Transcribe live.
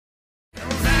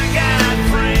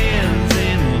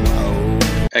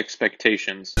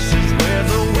expectations.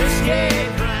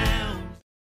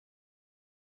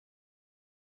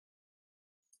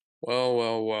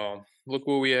 Well. Look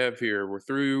what we have here. We're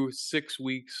through 6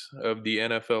 weeks of the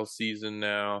NFL season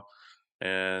now,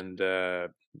 and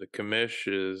the Commish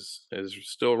is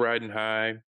still riding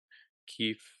high.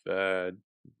 Kief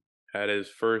had his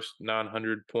first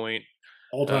non-100 point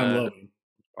all-time low.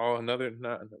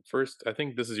 First. I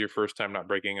think this is your first time not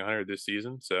breaking 100 this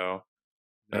season. So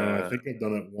no, I think I've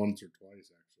done it once or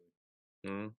twice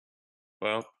actually.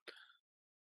 Well,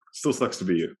 still sucks to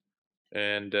be you.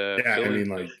 And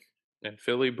Philly, and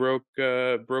Philly broke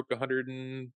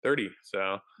 130.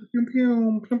 So pew,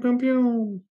 pew, pew,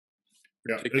 pew.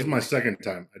 Yeah, this is my second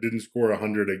time. I didn't score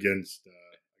 100 against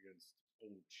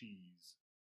old cheese.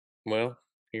 Well,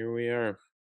 here we are.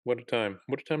 What a time!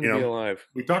 What a time to be alive.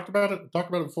 We talked about it.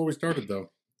 Before we started,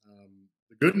 though.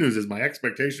 The good news is my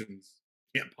expectations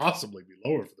can't possibly be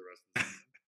lower for the rest of the season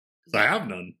because I have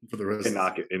none for the rest.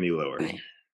 Cannot get any lower.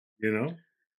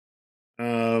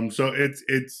 So it's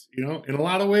in a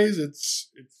lot of ways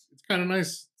it's kind of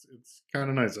nice. It's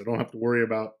kind of nice. I don't have to worry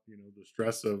about the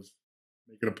stress of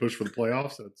making a push for the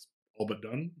playoffs. That's all but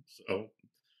done. So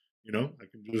I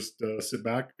can just sit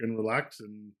back and relax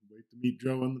and wait to meet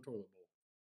Joe in the toilet bowl.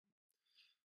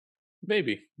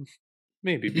 Maybe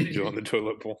meet Joe in the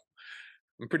toilet bowl.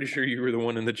 I'm pretty sure you were the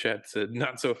one in the chat that said,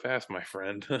 "Not so fast, my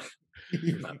friend."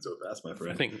 Not so fast, my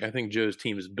friend. I think Joe's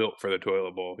team is built for the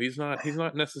toilet bowl. He's not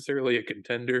necessarily a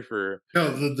contender for. No,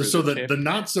 the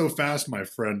not so fast, my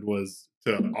friend, was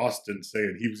to Austin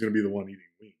saying he was going to be the one eating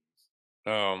wings.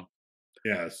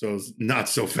 Yeah, so it's not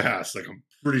so fast. Like I'm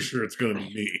pretty sure it's going to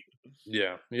be me.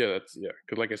 Yeah.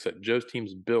 Because like I said, Joe's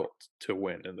team's built to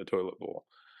win in the toilet bowl.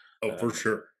 Oh, for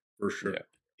sure. Yeah,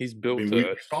 he's built.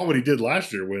 We saw what he did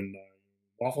last year when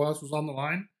Waffle House was on the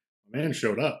line. My man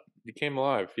showed up. He came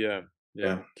alive. Yeah.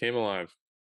 Came alive.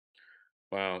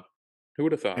 Wow, who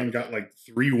would have thought? And got like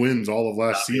 3 wins all of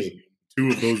last season. 2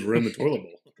 of those were in the toilet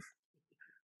bowl.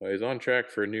 Well, he's on track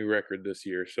for a new record this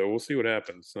year, so we'll see what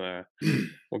happens.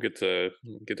 We'll get to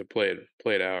play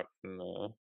it out, and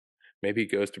maybe he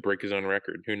goes to break his own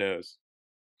record. Who knows?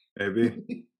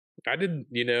 Maybe. I did,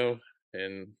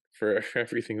 and for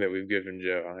everything that we've given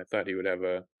Joe, I thought he would have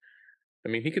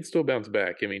he could still bounce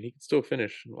back. He could still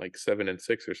finish like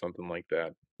 7-6 or something like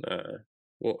that.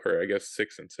 Or I guess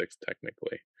 6-6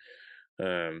 technically.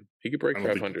 He could break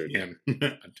 500.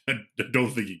 I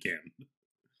don't think he can.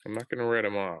 I'm not going to write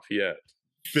him off yet.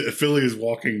 Philly is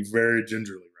walking very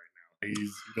gingerly right now. He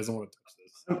doesn't want to touch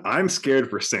this. I'm scared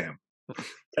for Sam.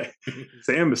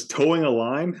 Sam is towing a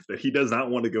line that he does not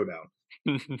want to go down.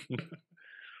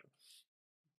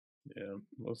 Yeah,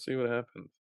 we'll see what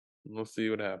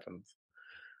happens.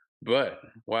 But,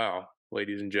 wow,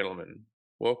 ladies and gentlemen,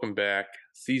 welcome back.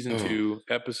 Season 2,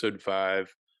 Episode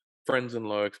 5, Friends and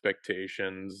Low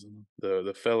Expectations.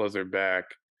 The fellas are back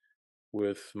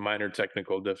with minor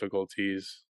technical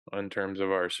difficulties in terms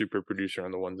of our super producer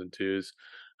on the ones and twos.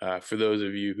 For those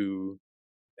of you who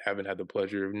haven't had the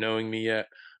pleasure of knowing me yet,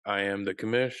 I am the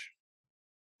Commish.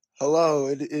 Hello,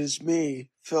 it is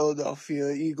me, Philadelphia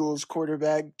Eagles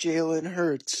quarterback Jalen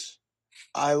Hurts.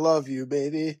 I love you,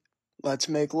 baby. Let's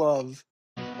make love.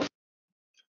 I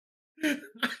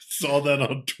saw that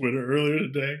on Twitter earlier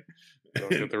today.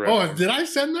 Did I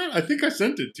send that? I think I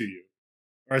sent it to you.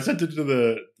 Or I sent it to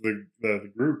the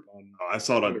group. I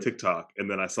saw it on TikTok, and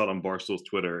then I saw it on Barstool's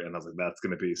Twitter, and I was like, that's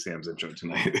going to be Sam's intro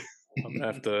tonight. I'm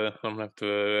gonna have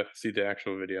to see the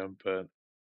actual video, but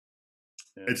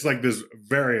yeah. It's like this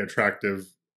very attractive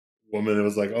woman. It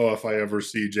was like, if I ever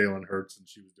see Jalen Hurts, and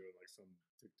she was doing like some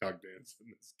TikTok dance, and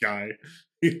this guy,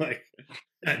 he like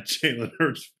had Jalen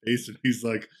Hurts' face, and he's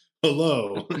like,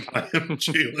 "Hello, I am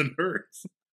Jalen Hurts.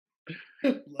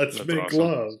 Let's make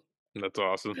love." That's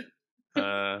awesome.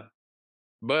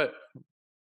 But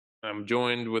I'm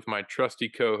joined with my trusty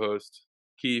co-host,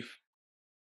 Kief.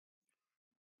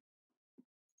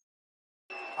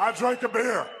 I drank a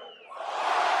beer.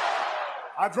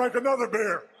 I drank another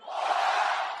beer.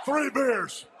 3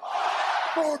 beers.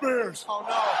 4 beers. Oh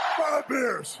no. 5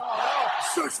 beers. Oh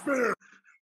no. 6 beers.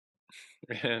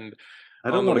 And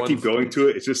I don't want to keep going to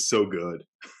it. It's just so good.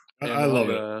 I love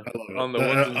it. On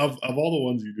of all the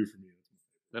ones you do for me.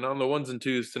 And on the ones and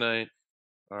twos tonight,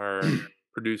 our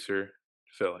producer,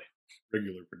 Philly.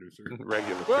 Regular producer.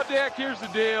 Well, Dick, here's the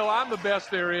deal. I'm the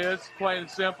best there is, plain and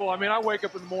simple. I wake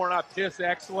up in the morning, I piss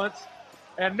excellence,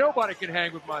 and nobody can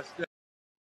hang with my stuff.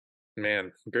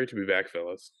 Man, great to be back,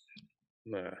 fellas.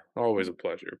 Always a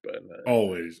pleasure, but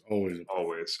always.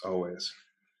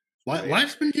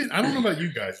 Life's been getting. I don't know about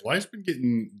you guys. Life's been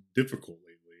getting difficult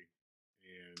lately,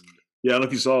 and Yeah, I don't know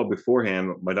if you saw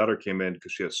beforehand. My daughter came in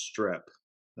because she has strep,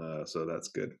 so that's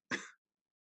good.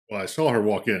 Well, I saw her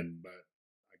walk in, but I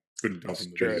couldn't tell from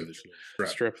the video Strep, that she had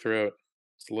strep. strep throat.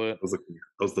 It's lit. I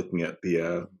was looking at the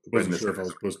Wasn't redness. sure if I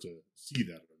was supposed to see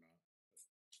that or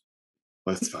not.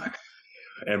 That's fine.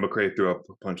 And McCray threw up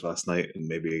a punch last night, and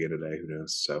maybe again today. Who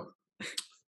knows? So,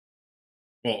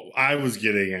 Well, I was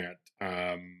getting at,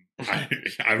 I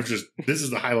was just, this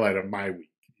is the highlight of my week.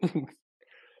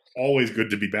 Always good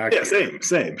to be back. yeah, here.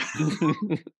 same.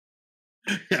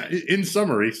 Yeah, in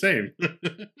summary, same.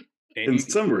 In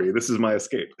summary, this is my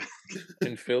escape.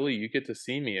 In Philly, you get to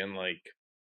see me in like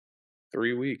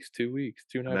 3 weeks, 2 weeks,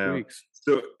 2.5 weeks.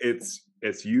 So it's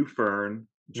you, Fern,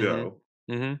 Joe.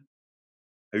 Mm-hmm.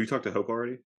 Have you talked to Hope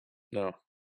already? No.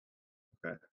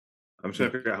 Okay. I'm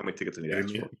trying to figure out how many tickets I need to ask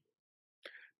for.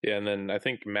 Yeah, and then I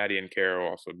think Maddie and Carol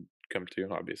also come too,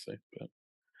 obviously. But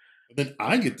then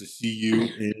I get to see you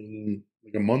in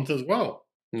like a month as well.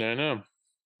 No.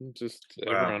 Just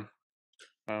everyone.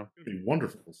 Wow. It's gonna be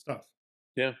wonderful stuff.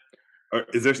 Yeah.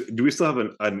 Do we still have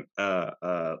an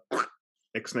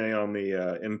ixnay on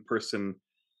the in-person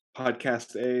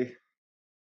podcast A? It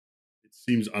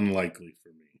seems unlikely for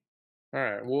me. All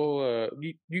right. Well,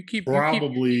 you keep I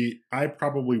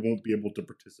probably won't be able to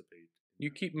participate. You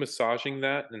keep massaging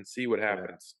that and see what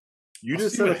happens. You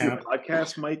just set up your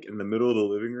podcast mic in the middle of the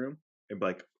living room and be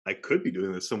like, I could be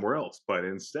doing this somewhere else, but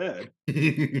instead,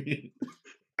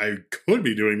 I could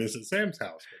be doing this at Sam's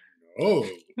house. But no.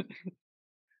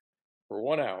 For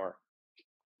 1 hour.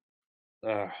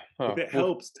 If it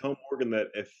helps, tell Morgan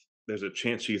that if there's a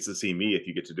chance she gets to see me if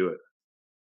you get to do it.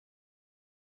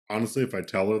 Honestly, if I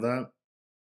tell her that,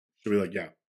 she'll be like, "Yeah."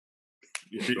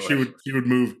 She would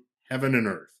move heaven and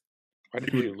earth. Why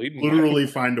did you lead literally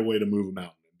find a way to move a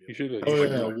mountain? You should have.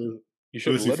 You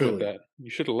should have led with that. You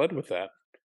should have led with that.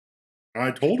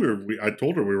 I told her we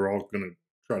were all going to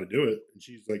try to do it, and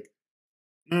she's like,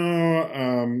 "No,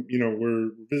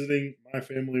 we're visiting my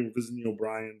family. We're visiting the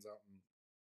O'Briens out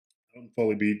in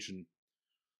Folly Beach, and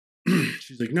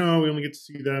she's like, no, we only get to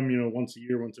see them, once a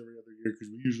year, once every other year, because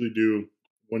we usually do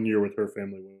 1 year with her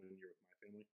family, 1 year with my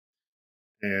family,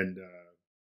 and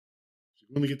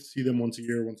we only get to see them once a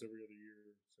year, once every other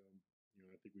year. So,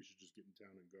 I think we should just get in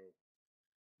town and go."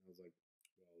 And I was like,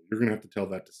 "Well, you're gonna have to tell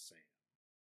that to Sam."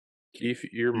 Kief,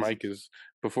 your mic is,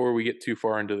 before we get too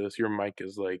far into this, your mic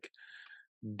is like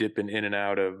dipping in and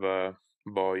out of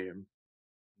volume.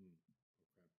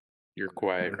 You're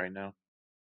quiet right now.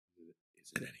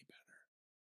 Is it any better?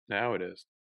 Now it is.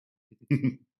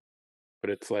 But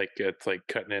it's like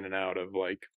cutting in and out of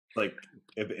like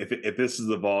if this is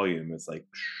the volume, it's like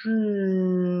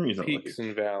peaks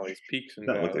and valleys. It's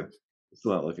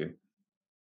not looking.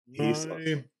 I'm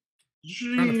trying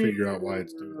to figure out why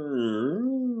it's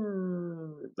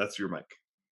doing it. That's your mic.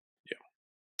 Yeah.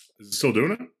 Is it still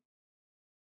doing it?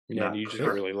 Yeah, you just get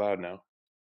really loud now.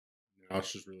 Now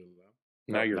it's just really loud.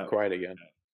 Now you're quiet again.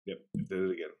 Yep, did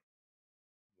it again.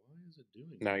 Why is it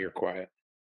doing now you're quiet.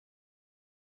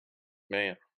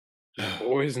 Man,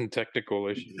 always in technical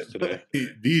issues today.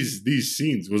 These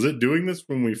scenes, was it doing this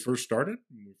when we first started?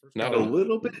 Not a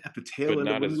little bit at the tail end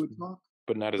of when we would talk,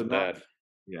 but not as bad.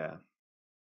 Yeah.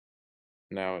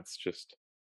 Now it's just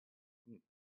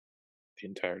the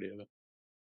entirety of it.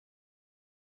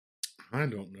 I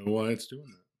don't know why it's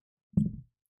doing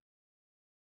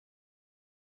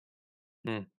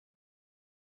that.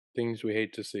 Things we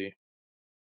hate to see.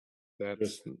 That's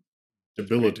just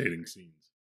debilitating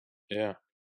scenes. Yeah.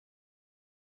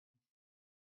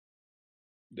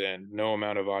 Then no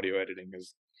amount of audio editing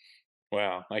is,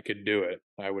 well, I could do it.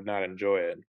 I would not enjoy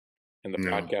it. And the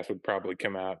podcast would probably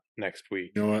come out next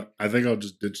week. You know what? I think I'll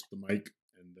just ditch the mic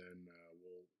and then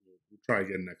we'll try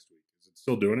again next week. Is it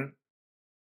still doing it?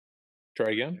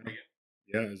 Try again?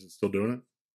 Yeah, is it still doing it?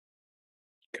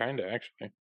 Kinda,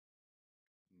 actually.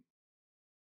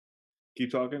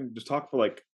 Keep talking. Just talk for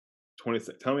like 20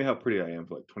 seconds. Tell me how pretty I am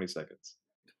for like 20 seconds.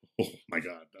 Oh my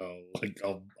God.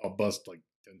 I'll bust like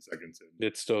 10 seconds in.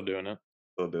 It's still doing it.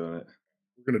 Still doing it.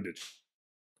 We're going to ditch.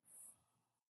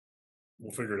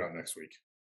 We'll figure it out next week.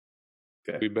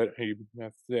 Okay. We better.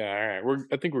 Yeah. All right.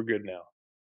 I think we're good now.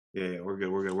 Yeah, we're good.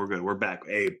 We're back.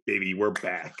 Hey, baby, we're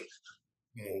back.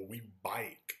 Oh, we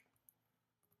bike.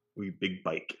 We big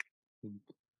bike.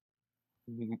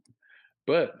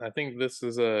 But I think this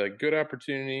is a good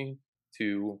opportunity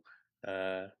to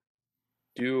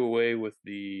do away with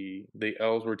the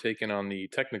L's we're taking on the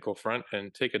technical front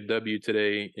and take a W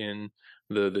today in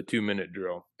the 2-minute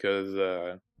drill,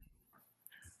 because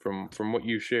from what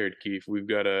you shared, Kief, we've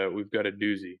got a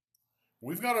doozy.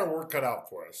 We've got our work cut out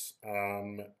for us.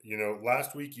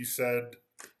 Last week you said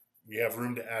we have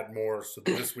room to add more. So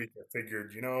this week I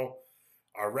figured,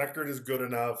 our record is good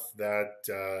enough that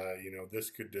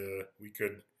we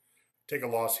could take a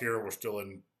loss here. We're still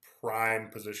in prime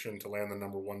position to land the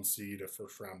number 1 seed, a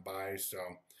first round bye. So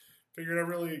figured I'd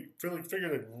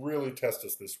really test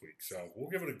us this week. So we'll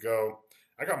give it a go.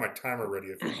 I got my timer ready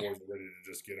if you boys are ready to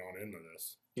just get on into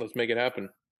this. Let's make it happen.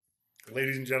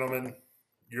 Ladies and gentlemen,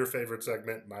 your favorite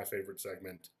segment, my favorite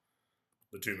segment,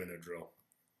 the 2-minute drill.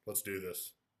 Let's do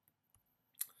this.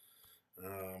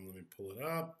 Let me pull it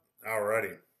up.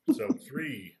 Alrighty. So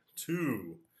 3,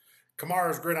 2.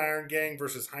 Kamara's Gridiron Gang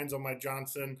versus Heinz on My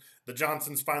Johnson. The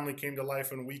Johnsons finally came to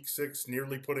life in Week 6,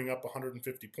 nearly putting up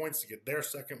 150 points to get their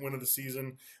second win of the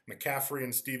season. McCaffrey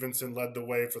and Stevenson led the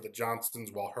way for the Johnsons,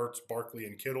 while Hurts, Barkley,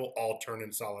 and Kittle all turned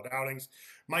in solid outings.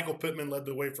 Michael Pittman led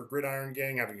the way for Gridiron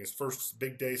Gang, having his first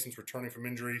big day since returning from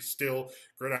injury. Still,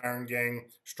 Gridiron Gang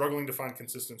struggling to find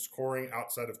consistent scoring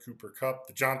outside of Cooper Kupp.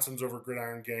 The Johnsons over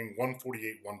Gridiron Gang,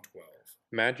 148-112.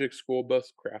 Magic School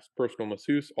Bus Kraft's personal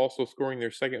masseuse also scoring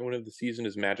their second win of the season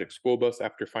is Magic School Bus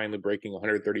after finally breaking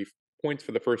 130 points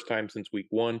for the first time since Week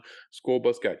 1. School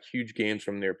Bus got huge gains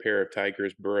from their pair of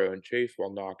Tigers, Burrow and Chase,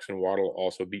 while Knox and Waddle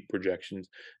also beat projections.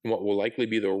 In what will likely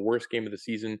be the worst game of the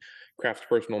season, Kraft's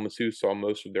personal masseuse saw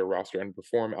most of their roster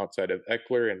underperform outside of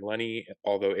Eckler and Lenny,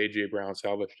 although A.J. Brown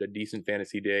salvaged a decent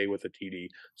fantasy day with a TD.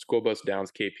 School Bus downs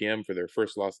KPM for their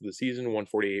first loss of the season,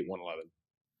 148-111.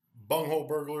 Bunghole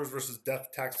Burglars versus Death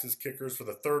Taxes Kickers for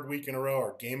the third week in a row.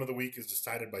 Our game of the week is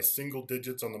decided by single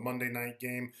digits on the Monday night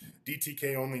game.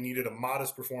 DTK only needed a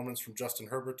modest performance from Justin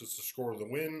Herbert to secure the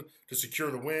win,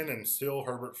 and still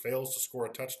Herbert fails to score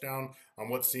a touchdown on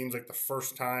what seems like the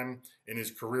first time in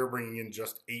his career, bringing in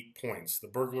just 8 points. The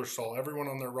Burglars saw everyone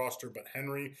on their roster but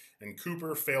Henry and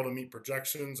Cooper fail to meet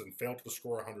projections and failed to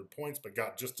score 100 points, but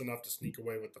got just enough to sneak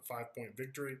away with the 5-point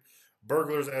victory.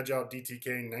 Burglars edge out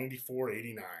DTK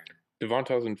 94-89.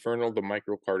 Devonta's Infernal, the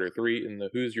Michael Carter 3. In the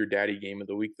Who's Your Daddy game of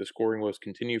the week, the scoring woes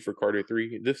continue for Carter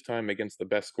 3, this time against the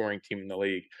best scoring team in the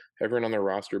league. Everyone on their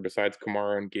roster besides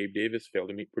Kamara and Gabe Davis failed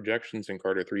to meet projections, and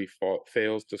Carter 3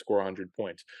 fails to score 100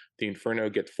 points. The Inferno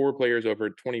gets 4 players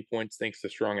over 20 points thanks to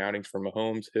strong outings from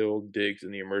Mahomes, Hill, Diggs,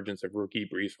 and the emergence of rookie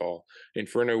Breece Hall.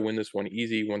 Inferno win this one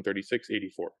easy,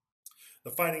 136-84. The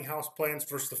Fighting Houseplants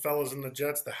versus the Fellas in the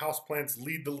Jets. The Houseplants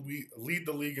lead the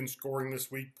league in scoring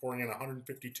this week, pouring in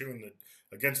 152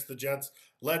 against the Jets,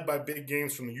 led by big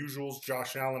games from the usuals,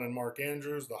 Josh Allen and Mark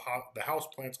Andrews. The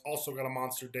Houseplants also got a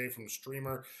monster day from the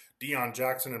streamer Deion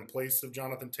Jackson in place of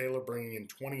Jonathan Taylor, bringing in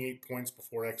 28 points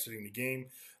before exiting the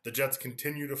game. The Jets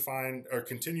continue to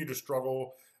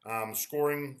struggle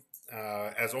scoring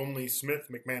as only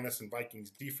Smith, McManus, and Vikings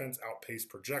defense outpace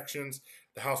projections.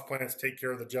 The Houseplants take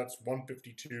care of the Jets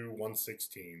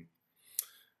 152-116.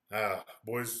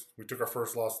 Boys, we took our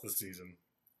first loss of the season.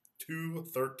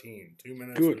 2-13. 2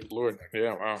 minutes. Good Lord.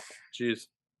 Yeah, wow. Jeez.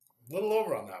 A little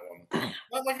over on that one.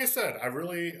 But like I said, I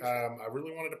really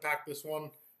wanted to pack this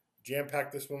one,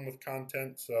 jam-pack this one with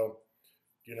content. So,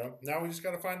 now we just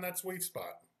got to find that sweet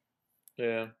spot.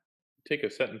 Yeah. Take a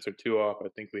sentence or two off. I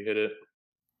think we hit it.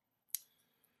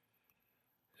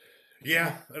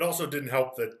 Yeah, it also didn't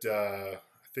help that I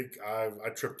think I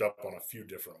tripped up on a few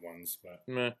different ones, but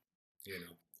it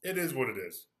is what it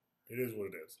is. It is what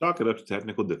it is. Chalk it up to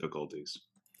technical difficulties.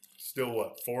 Still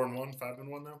what? 4-1,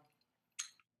 5-1 now?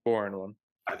 4-1.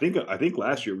 I think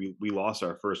last year we lost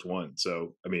our first one,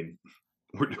 so I mean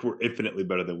we're infinitely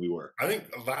better than we were. I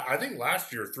think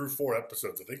last year through 4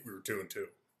 episodes, I think we were 2-2.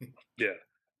 Yeah,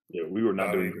 we were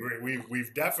not doing.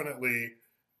 We've definitely.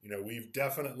 We've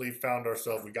definitely found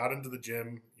ourselves. We got into the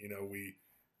gym. We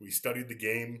studied the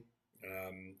game.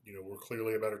 We're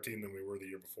clearly a better team than we were the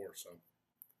year before. So,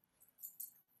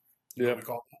 what we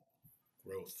call that?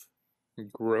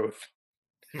 Growth.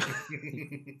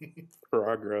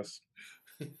 Progress.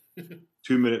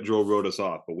 2-minute drill wrote us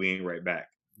off, but we ain't right back.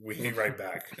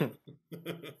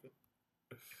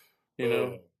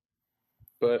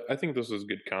 But I think this was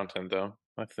good content, though.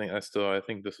 I think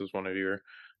this is one of your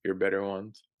better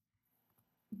ones.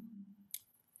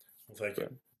 Well, thank you.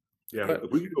 Yeah, but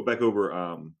if we could go back over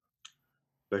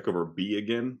B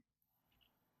again,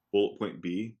 bullet point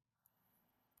B,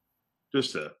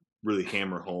 just to really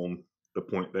hammer home the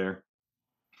point there.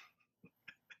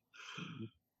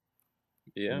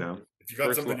 Yeah. If you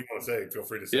got something you want to say, feel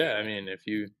free to say. Yeah, I mean, if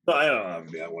you. No, I don't have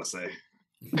anything I want to say.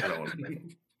 I don't want to.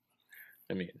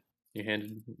 I mean, you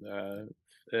handed.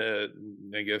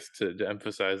 I guess to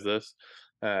emphasize this,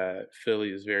 Philly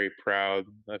is very proud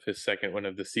of his second win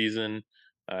of the season.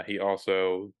 He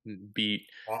also beat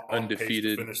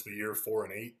undefeated. Pace to finish the year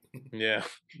 4-8. Yeah,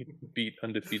 beat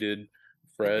undefeated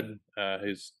Fred,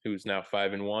 who's now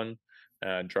 5-1,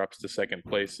 drops to second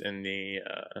place in the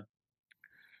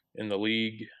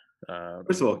league.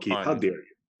 First of all, Keith, how dare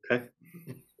you? Okay,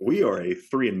 we are a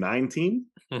 3-9 team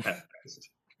at best.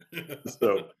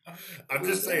 So I'm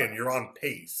just saying you're on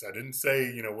pace. I didn't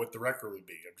say what the record would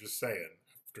be. I'm just saying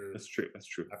that's true. That's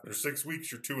true. After 6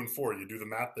 weeks, you're 2-4. You do the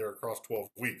math there across 12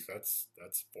 weeks. That's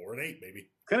 4-8, maybe.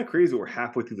 Kind of crazy. We're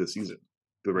halfway through the season,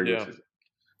 the regular season.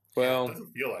 Well, it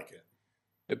doesn't feel like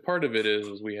it. Part of it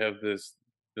is we have this.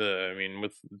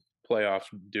 With playoffs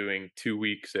doing 2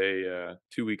 weeks a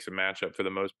 2 weeks a matchup for the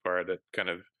most part, it kind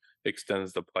of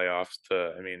extends the playoffs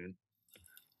to.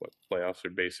 What playoffs are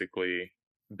basically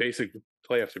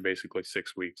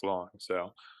 6 weeks long.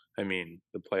 So, the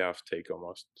playoffs take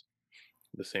almost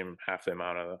the same half the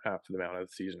amount of the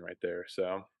season right there.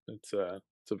 So it's a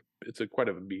quite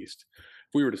of a beast.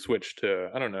 If we were to switch to,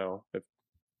 I don't know if,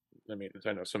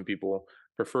 I know some people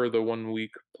prefer the 1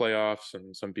 week playoffs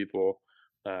and some people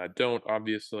don't,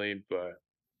 obviously, but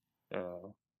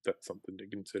that's something to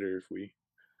consider if we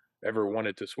ever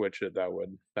wanted to switch it. That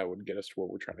would get us to where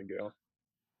we're trying to go.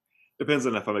 Depends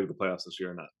on if I make the playoffs this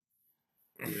year or not.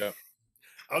 Yeah,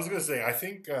 I was gonna say I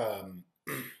think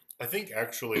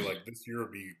actually like this year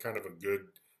would be kind of a good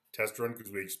test run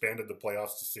because we expanded the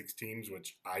playoffs to 6 teams,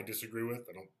 which I disagree with.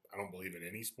 I don't believe in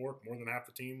any sport more than half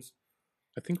the teams.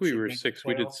 I think we were 6.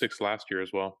 We did 6 last year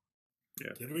as well.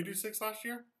 Yeah. Did we do 6 last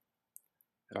year?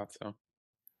 I thought so.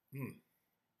 Okay.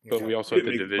 But we also had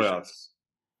the divisions.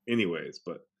 Anyways,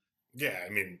 but yeah,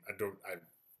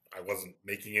 I wasn't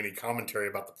making any commentary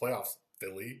about the playoffs,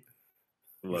 Philly.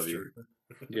 Love you.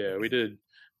 Yeah, we did.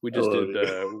 We just did.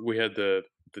 We had the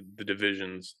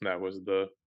divisions. That was the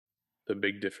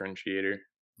big differentiator.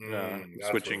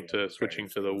 Switching to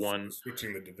the one.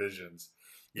 Switching the divisions.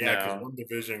 Yeah, because one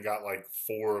division got like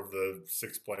 4 of the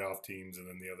 6 playoff teams, and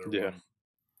then the other one.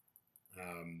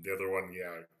 The other one,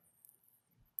 yeah.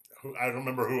 I don't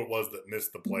remember who it was that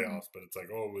missed the playoffs, but it's like,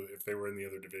 if they were in the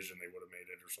other division, they would have made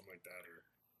it or something like that.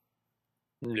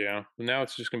 Yeah, now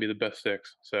it's just gonna be the best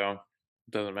 6, so it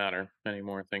doesn't matter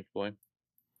anymore, thankfully.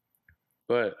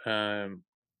 But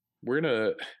we're gonna.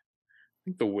 I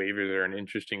think the waivers are an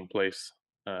interesting place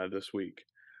this week,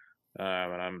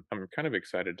 and I'm kind of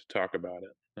excited to talk about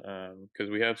it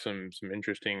because we have some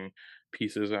interesting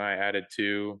pieces I added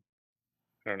to.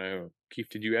 I don't know, Keith,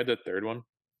 did you add that third one?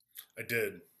 I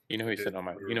did. He's sitting on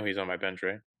my. He's on my bench,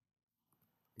 right?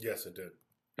 Yes, it did.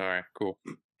 All right, cool.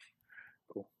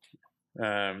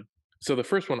 So the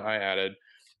first one I added,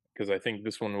 because I think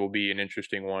this one will be an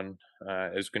interesting one,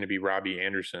 is going to be Robbie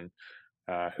Anderson,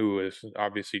 who was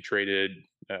obviously traded.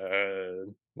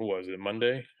 What was it,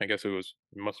 Monday? I guess it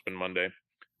must have been Monday.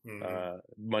 Mm-hmm.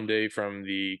 Monday from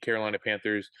the Carolina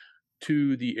Panthers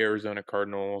to the Arizona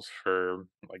Cardinals for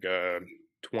like a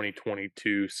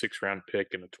 2022 6th-round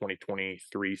pick and a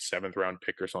 2023 7th-round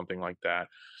pick or something like that.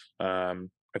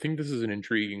 I think this is an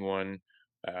intriguing one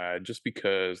just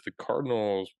because the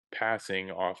Cardinals' passing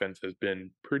offense has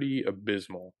been pretty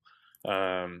abysmal.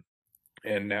 And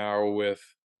now with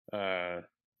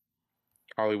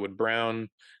Hollywood Brown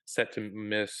set to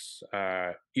miss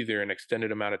either an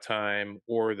extended amount of time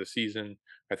or the season.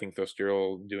 I think they're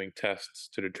still doing tests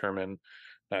to determine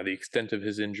the extent of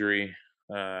his injury.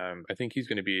 I think he's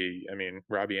going to be,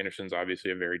 Robbie Anderson's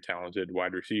obviously a very talented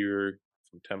wide receiver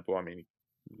from Temple.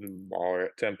 Baller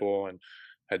at Temple and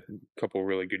had a couple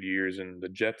really good years in the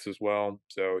Jets as well.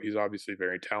 So he's obviously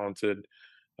very talented.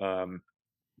 And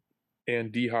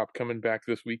D-Hop coming back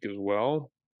this week as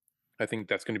well. I think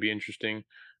that's going to be interesting.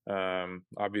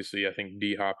 Obviously, I think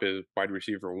D-Hop is wide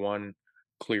receiver 1,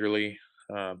 clearly.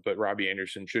 But Robbie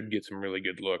Anderson should get some really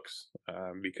good looks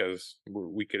because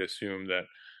we could assume that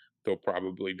they'll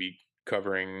probably be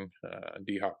covering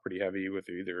D-Hop pretty heavy with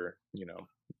either,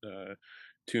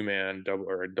 2-man double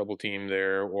or a double team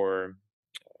there, or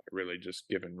really just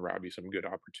giving Robbie some good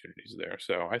opportunities there.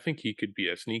 So I think he could be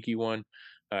a sneaky one.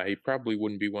 He probably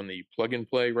wouldn't be one that you plug and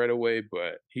play right away,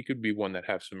 but he could be one that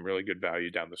has some really good value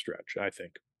down the stretch, I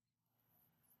think.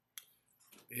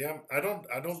 Yeah, I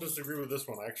don't disagree with this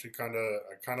one. I actually kind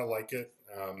of like it.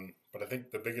 But I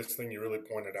think the biggest thing you really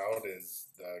pointed out is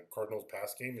the Cardinals'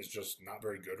 pass game is just not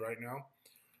very good right now.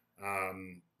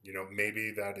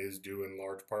 Maybe that is due in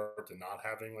large part to not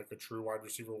having like a true wide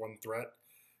receiver 1 threat.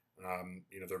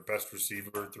 Their best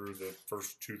receiver through the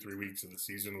first 2-3 weeks of the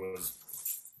season was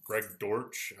Greg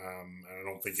Dortch. And I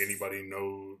don't think anybody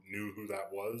knew who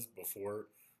that was before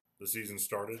the season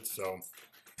started. So,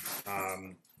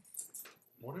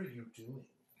 what are you doing?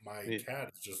 My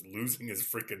cat is just losing his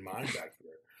freaking mind back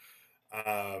here.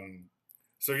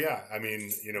 So yeah, I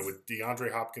mean, with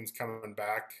DeAndre Hopkins coming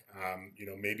back,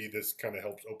 maybe this kind of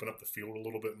helps open up the field a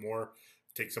little bit more,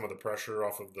 take some of the pressure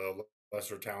off of the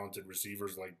lesser talented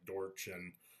receivers like Dortch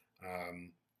and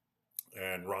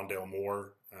Rondale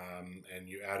Moore, and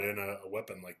you add in a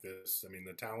weapon like this. I mean,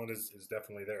 the talent is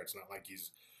definitely there. It's not like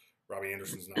Robbie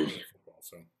Anderson's not good at football,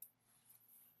 so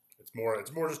it's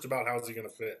more just about how's he going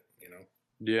to fit.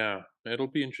 Yeah, it'll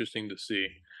be interesting to see.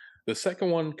 The second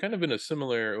one, kind of in a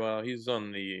similar, well, he's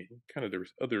on the kind of the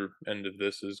other end of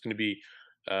this, is going to be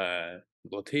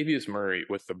Latavius Murray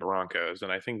with the Broncos,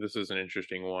 and I think this is an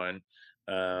interesting one.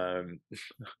 Um,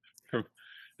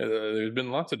 there's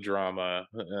been lots of drama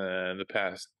the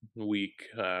past week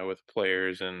with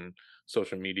players and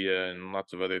social media and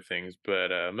lots of other things, but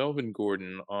Melvin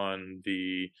Gordon on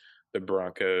the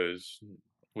Broncos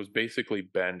was basically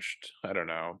benched, I don't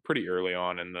know, pretty early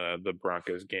on in the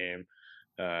Broncos game.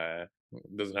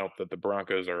 Doesn't help that the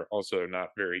Broncos are also not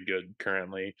very good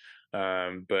currently.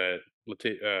 But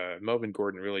Melvin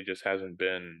Gordon really just hasn't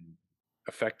been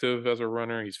effective as a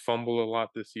runner. He's fumbled a lot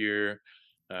this year.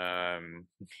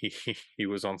 He he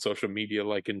was on social media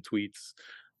liking tweets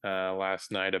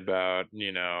last night about,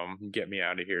 get me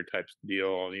out of here type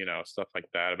deal, stuff like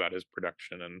that about his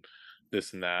production and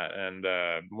this and that. And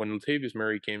when Latavius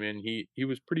Murray came in, he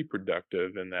was pretty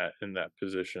productive in that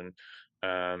position.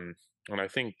 And I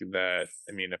think that,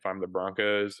 I mean, if I'm the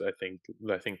Broncos, I think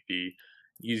the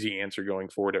easy answer going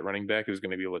forward at running back is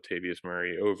going to be Latavius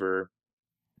Murray over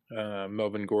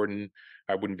Melvin Gordon.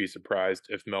 I wouldn't be surprised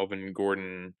if Melvin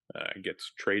Gordon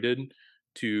gets traded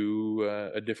to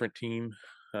a different team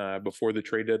before the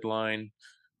trade deadline.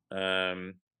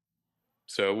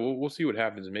 So we'll see what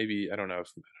happens. Maybe I don't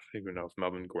even know if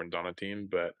Melvin Gordon's on a team,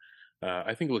 but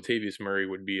I think Latavius Murray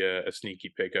would be a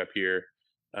sneaky pickup here.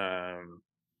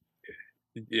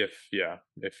 If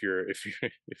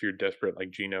you're desperate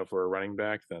like Geno for a running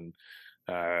back, then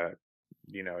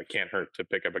it can't hurt to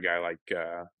pick up a guy like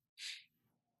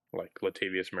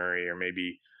Latavius Murray, or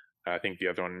maybe I think the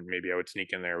other one maybe I would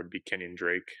sneak in there would be Kenyon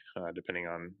Drake, depending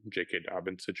on J.K.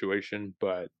 Dobbins' situation,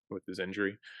 but with his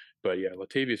injury. But yeah,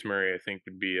 Latavius Murray I think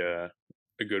would be a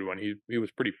good one. He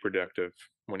was pretty productive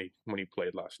when he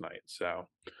played last night. So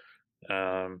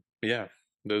yeah,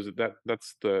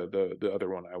 that's the other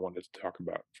one I wanted to talk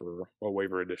about for a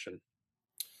waiver edition.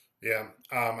 Yeah,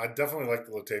 I definitely like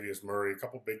the Latavius Murray. A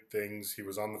couple big things. He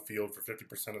was on the field for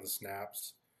 50% of the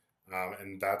snaps,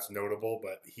 and that's notable,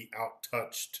 but he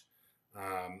out-touched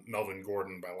Melvin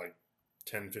Gordon by like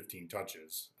 10, 15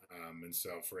 touches. And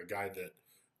so for a guy that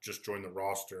just joined the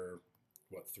roster,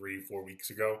 3-4 weeks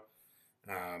ago,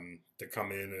 to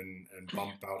come in and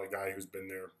bump out a guy who's been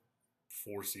there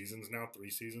 4 seasons now, 3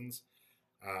 seasons,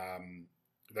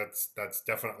 that's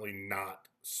definitely not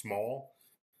small.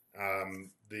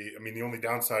 The only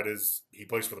downside is he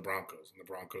plays for the Broncos, and the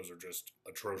Broncos are just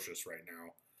atrocious right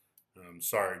now.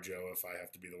 Sorry, Joe, if I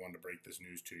have to be the one to break this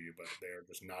news to you, but they are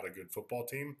just not a good football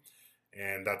team,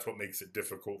 and that's what makes it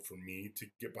difficult for me to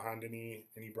get behind any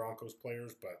Broncos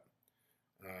players. But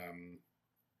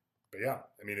yeah,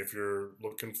 I mean, if you're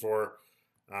looking for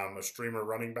a streamer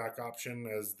running back option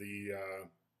as the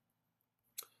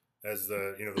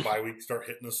the bye weeks start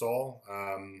hitting us all,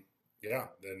 yeah,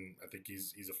 then I think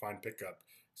he's a fine pickup.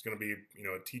 He's going to be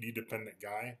a TD dependent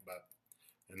guy,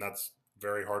 and that's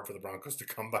very hard for the Broncos to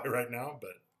come by right now.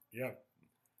 But yeah,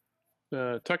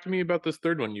 talk to me about this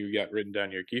third one you got written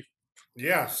down here, Kief.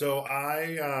 Yeah, so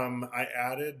I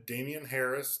added Damian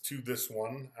Harris to this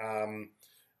one.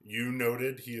 You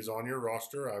noted he is on your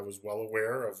roster. I was well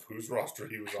aware of whose roster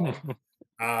he was on.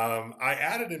 I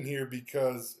added him here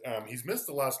because he's missed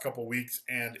the last couple weeks,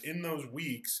 and in those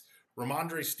weeks,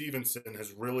 Ramondre Stevenson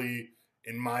has really,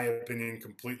 in my opinion,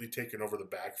 completely taken over the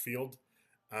backfield.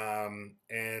 And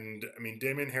I mean,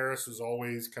 Damian Harris was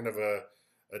always kind of a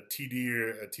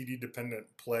TD dependent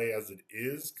play as it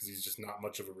is, because he's just not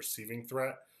much of a receiving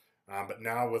threat. But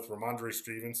now with Ramondre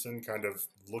Stevenson kind of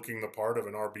looking the part of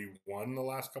an RB1 the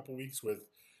last couple weeks with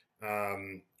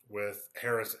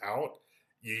Harris out,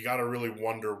 you got to really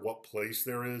wonder what place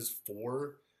there is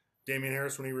for Damian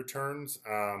Harris when he returns.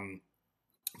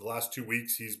 The last 2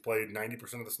 weeks, he's played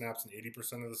 90% of the snaps and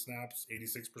 80% of the snaps,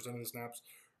 86% of the snaps,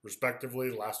 respectively.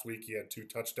 Last week, he had 2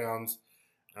 touchdowns.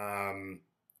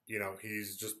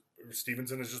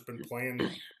 Stevenson has just been playing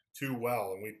too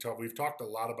well. And we've talked a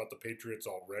lot about the Patriots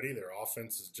already. Their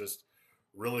offense is just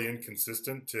really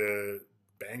inconsistent to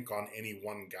bank on any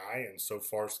one guy. And so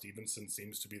far, Stevenson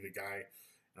seems to be the guy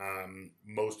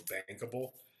most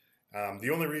bankable. The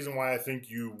only reason why I think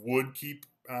you would keep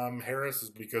Harris is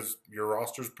because your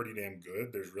roster is pretty damn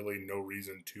good. There's really no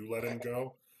reason to let him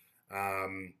go.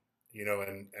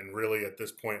 and really at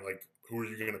this point, like, who are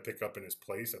you going to pick up in his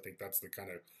place? I think that's the kind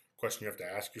of question you have to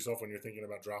ask yourself when you're thinking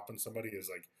about dropping somebody is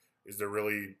like, is there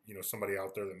really, somebody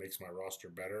out there that makes my roster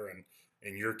better? And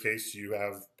in your case, you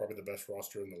have probably the best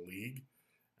roster in the league.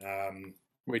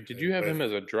 Wait, did you have him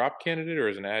as a drop candidate or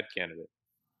as an ad candidate?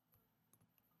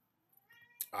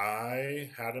 I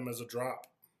had him as a drop.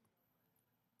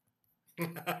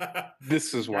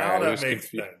 This is why now I that was makes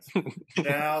confused. sense.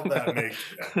 Now that makes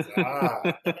sense.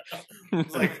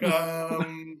 It's like,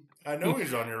 I know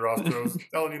he's on your roster. I was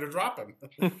telling you to drop him.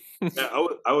 Yeah,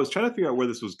 I was trying to figure out where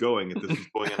this was going. If this was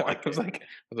going on, like, I was like,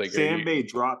 Sam may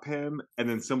drop him, and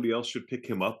then somebody else should pick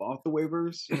him up off the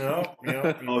waivers. No.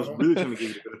 I was really trying to give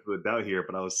you the benefit of the doubt here,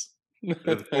 but I was.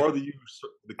 The farther you,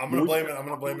 I'm gonna blame it. I'm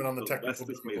gonna blame it on the technical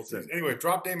difficulties. Anyway,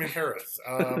 drop Damien Harris.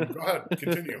 Go ahead,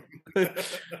 continue.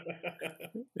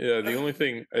 Yeah, the only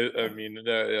thing I mean,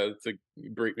 it's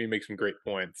you make some great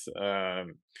points.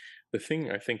 The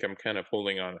thing I think I'm kind of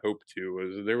holding on hope to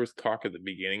was there was talk at the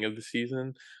beginning of the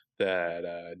season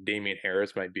that Damien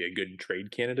Harris might be a good trade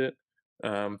candidate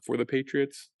for the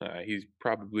Patriots. He's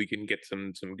probably can get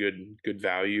some good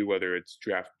value, whether it's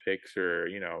draft picks or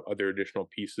other additional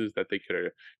pieces that they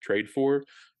could trade for.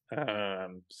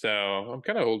 So I'm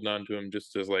kind of holding on to him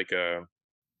just as like a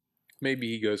maybe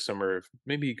he goes somewhere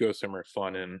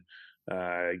fun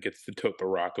and gets to tote the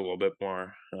rock a little bit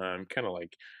more. Kind of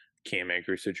like Cam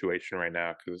Akers situation right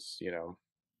now because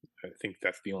I think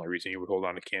that's the only reason you would hold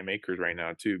on to Cam Akers right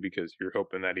now too, because you're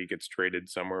hoping that he gets traded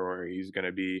somewhere where he's going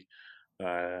to be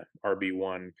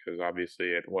RB1, because obviously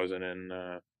it wasn't in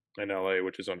LA,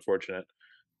 which is unfortunate.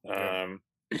 Yeah.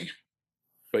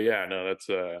 But yeah, no, that's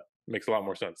makes a lot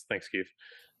more sense. Thanks, Kief.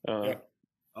 Yeah.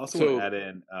 I also want to add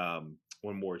in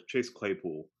one more, Chase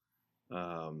Claypool,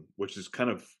 which is kind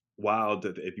of wild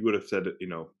that if you would have said,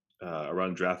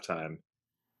 around draft time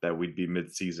that we'd be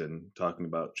mid-season talking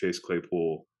about Chase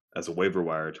Claypool as a waiver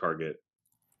wire target.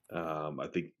 I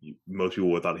think most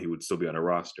people would have thought he would still be on a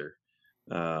roster.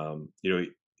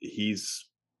 He's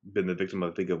been the victim, I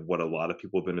think, of what a lot of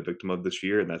people have been a victim of this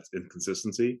year, and that's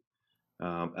inconsistency.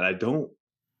 And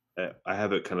I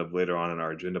have it kind of later on in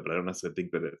our agenda, but I don't necessarily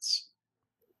think that it's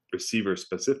receiver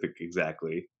specific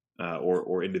exactly,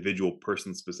 or individual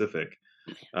person specific.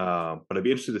 But I'd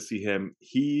be interested to see him.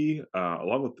 He,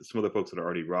 along with some other folks that are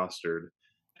already rostered,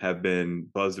 have been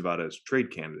buzzed about as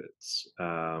trade candidates.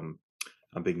 I'm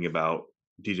thinking about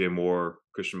DJ Moore,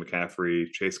 Christian McCaffrey,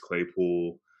 Chase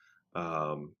Claypool.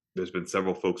 There's been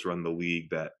several folks around the league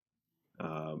that,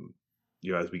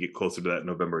 as we get closer to that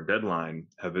November deadline,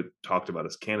 have it talked about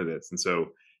as candidates. And so,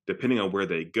 depending on where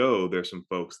they go, there's some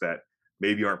folks that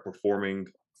maybe aren't performing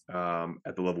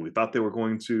at the level we thought they were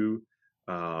going to.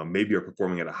 Maybe are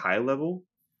performing at a high level.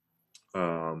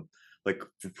 Like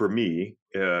for me,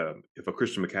 if a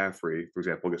Christian McCaffrey, for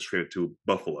example, gets traded to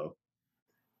Buffalo,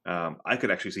 I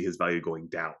could actually see his value going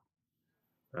down.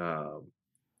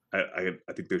 I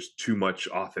think there's too much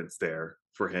offense there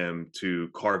for him to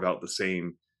carve out the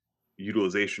same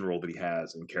utilization role that he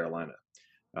has in Carolina.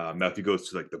 Now, if he goes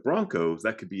to like the Broncos,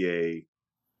 that could be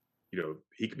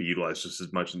he could be utilized just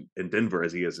as much in Denver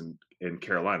as he is in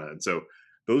Carolina. And so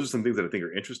those are some things that I think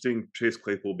are interesting. Chase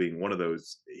Claypool being one of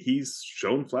those. He's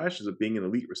shown flashes of being an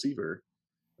elite receiver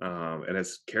and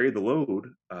has carried the load.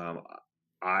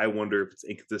 I wonder if it's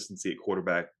inconsistency at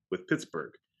quarterback with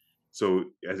Pittsburgh. So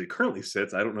as he currently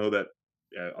sits, I don't know that.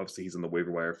 Obviously, he's on the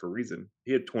waiver wire for a reason.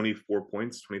 He had 24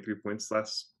 points, 23 points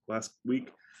last week.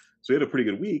 So he had a pretty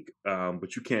good week,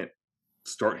 but you can't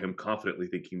start him confidently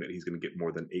thinking that he's going to get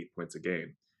more than 8 points a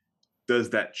game. Does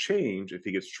that change if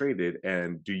he gets traded?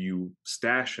 And do you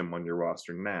stash him on your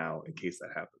roster now in case that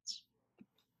happens?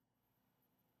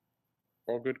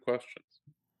 All good questions.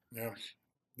 Yeah.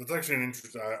 That's actually an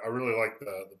interesting. I really like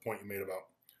the point you made about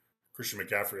Christian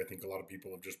McCaffrey. I think a lot of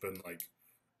people have just been like,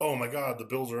 oh my God, the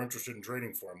Bills are interested in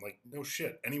trading for him. Like, no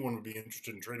shit. Anyone would be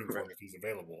interested in trading for him if he's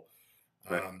available.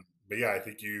 Right. But yeah, I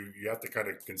think you have to kind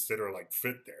of consider like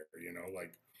fit there,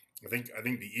 like I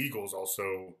think the Eagles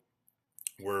also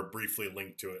were briefly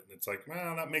linked to it. And it's like,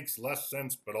 well, that makes less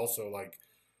sense, but also like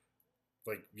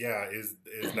yeah, is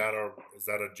that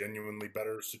a genuinely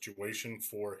better situation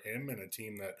for him and a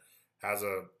team that has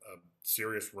a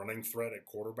serious running threat at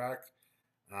quarterback,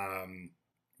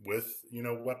 with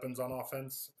weapons on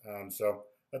offense? So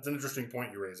that's an interesting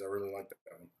point you raise. I really like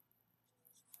that one.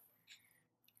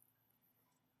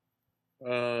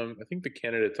 I think the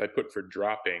candidates I put for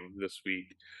dropping this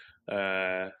week,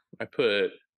 I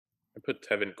put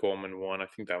Tevin Coleman one. I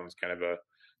think that one's kind of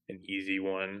an easy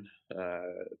one.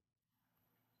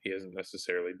 He hasn't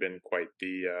necessarily been quite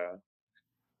the.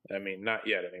 I mean, not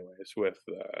yet, anyways. With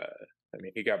I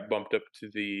mean, he got bumped up to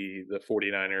the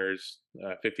 49ers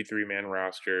 53-man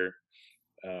roster.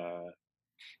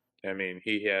 I mean,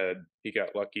 he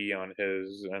got lucky on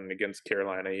and against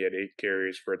Carolina, he had 8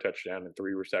 carries for a touchdown and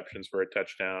 3 receptions for a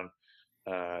touchdown.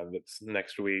 That's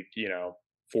next week,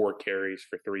 4 carries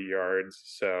for 3 yards.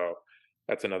 So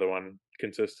that's another one.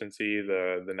 Consistency.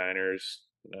 The Niners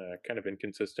kind of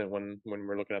inconsistent when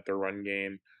we're looking at their run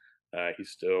game.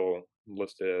 He's still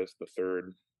listed as the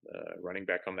 3rd running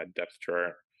back on that depth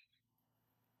chart.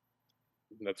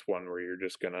 That's one where you're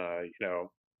just gonna,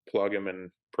 plug him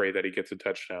and pray that he gets a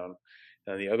touchdown.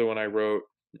 And the other one I wrote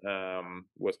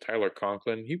was Tyler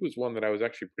Conklin. He was one that I was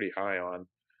actually pretty high on.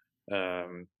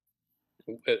 And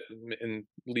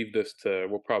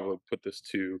we'll probably put this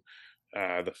to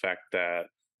the fact that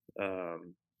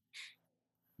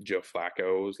Joe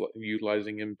Flacco was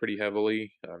utilizing him pretty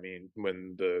heavily. I mean,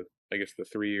 when the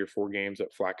 3 or 4 games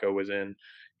that Flacco was in,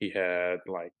 he had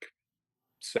like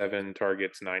 7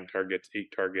 targets, 9 targets,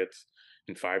 8 targets,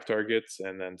 and 5 targets.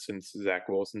 And then since Zach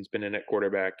Wilson's been in at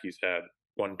quarterback, he's had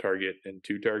 1 target and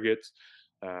 2 targets.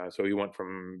 So he went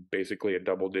from basically a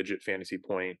double-digit fantasy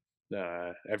point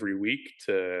every week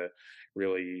to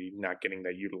really not getting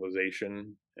that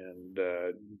utilization. And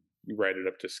you write it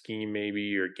up to scheme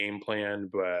maybe or game plan,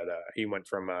 but he went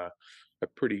from a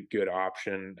pretty good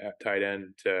option at tight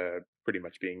end to pretty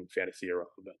much being fantasy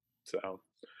irrelevant. So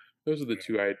those are the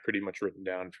 2 I had pretty much written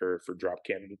down for drop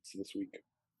candidates this week.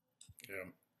 Yeah,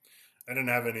 I didn't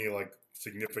have any like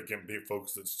significant big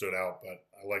folks that stood out, but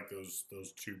I like those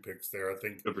 2 picks there. I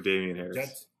think except for Damian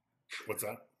Harris. What's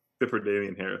that? Except for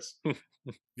Damian Harris.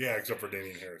 Yeah, except for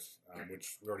Damian Harris,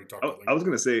 which we already talked about. I was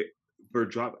going to say for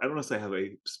drop, I don't necessarily have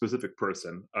a specific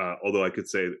person, although I could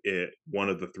say one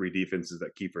of the 3 defenses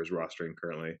that Kief is rostering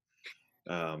currently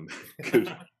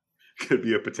could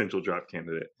be a potential drop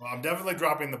candidate. Well, I'm definitely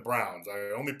dropping the Browns.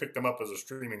 I only picked them up as a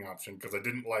streaming option because I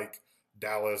didn't like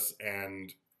Dallas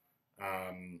and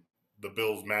the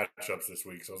Bills matchups this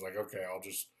week. So I was like, okay, I'll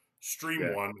just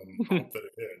stream one and hope that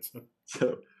it hits.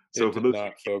 So for those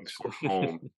folks at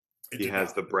home, he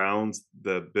has the Browns,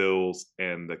 the Bills,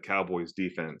 and the Cowboys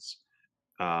defense.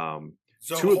 So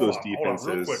 2 of those defenses. Hold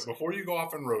on, real quick, before you go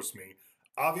off and roast me.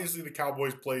 Obviously, the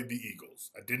Cowboys played the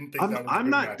Eagles. I didn't think that was I'm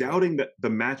not doubting that the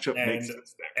matchup makes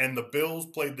sense there. And the Bills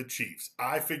played the Chiefs.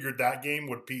 I figured that game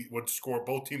would score.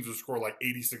 Both teams would score like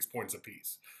 86 points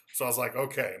apiece. So I was like,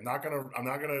 okay, I'm not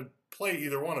gonna play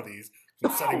either one of these.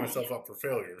 I'm setting myself up for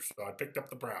failure. So I picked up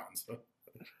the Browns.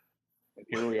 And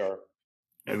here we are.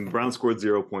 And the Browns scored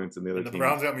 0 points, and the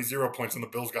Browns got me 0 points, and the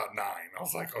Bills got 9. I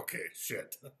was like, okay,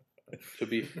 shit. To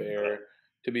be fair,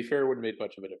 it wouldn't make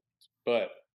much of a difference, but.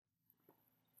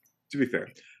 To be fair,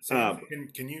 so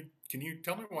can you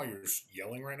tell me why you're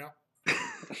yelling right now?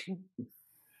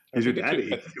 He's your daddy.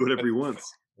 Do whatever he wants.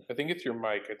 I think it's your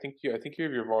mic. I think you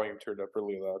have your volume turned up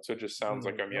really loud, so it just sounds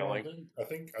like I'm yelling. I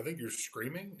think you're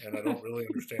screaming, and I don't really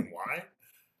understand why.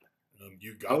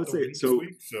 You got the win this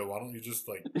week, so why don't you just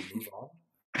like move on?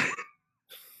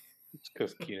 It's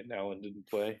because Keenan Allen didn't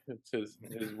play. It's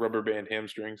his rubber band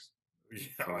hamstrings.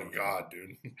 Yeah, oh my God,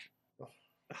 dude.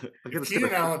 If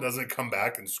Keenan Allen doesn't come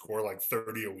back and score like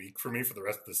 30 a week for me for the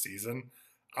rest of the season,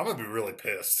 I'm gonna be really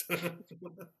pissed.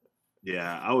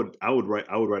 Yeah, I would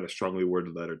write a strongly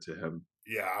worded letter to him.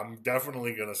 Yeah, I'm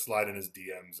definitely gonna slide in his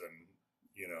DMs and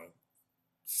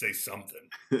say something.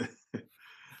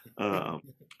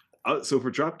 So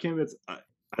for drop candidates, I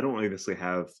don't really necessarily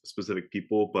have specific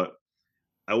people, but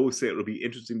I will say it'll be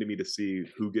interesting to me to see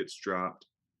who gets dropped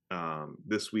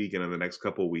this week and in the next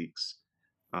couple of weeks.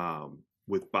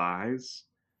 With buys,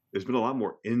 there's been a lot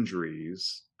more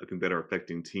injuries, I think, that are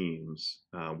affecting teams.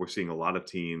 We're seeing a lot of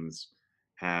teams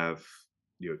have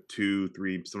 2,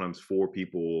 3, sometimes 4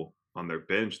 people on their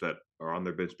bench that are on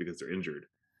their bench because they're injured.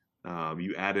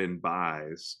 You add in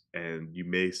buys, and you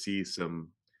may see some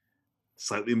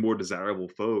slightly more desirable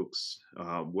folks.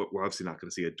 We're obviously not going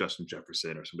to see a Justin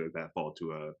Jefferson or somebody like that fall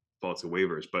to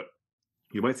waivers, but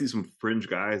you might see some fringe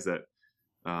guys that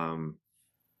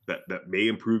that may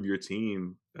improve your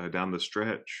team down the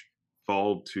stretch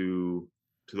fall to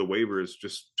the waivers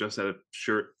just out of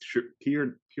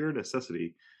pure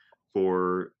necessity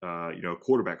for a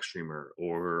quarterback streamer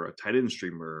or a tight end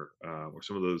streamer or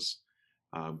some of those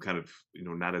kind of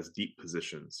not as deep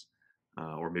positions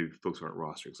or maybe folks aren't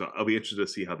rostering. So I'll be interested to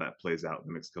see how that plays out in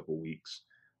the next couple of weeks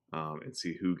and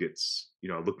see who gets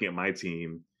looking at my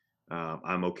team.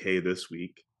 I'm okay this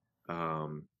week.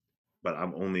 But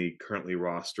I'm only currently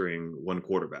rostering 1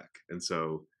 quarterback. And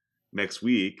so next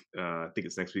week, I think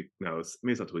it's next week. No,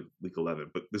 maybe it's not till week 11,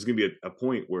 but there's going to be a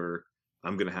point where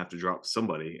I'm going to have to drop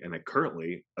somebody. And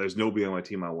currently, there's nobody on my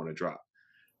team I want to drop.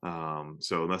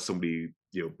 So unless somebody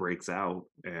breaks out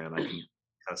and I can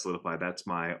kind of solidify that's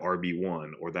my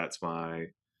RB1 or that's my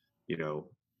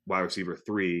wide receiver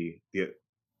 3,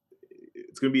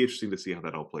 it's going to be interesting to see how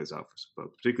that all plays out for some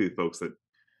folks, particularly folks that,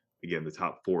 again, the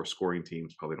top 4 scoring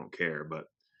teams probably don't care, but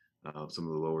some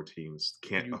of the lower teams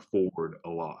can't You afford a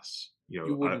loss.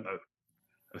 you wouldn't,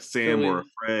 A Sam or a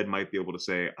Philly. Fred might be able to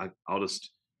say, I'll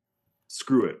just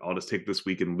screw it. I'll just take this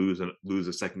week and lose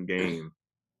a second game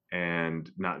and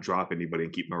not drop anybody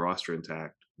and keep my roster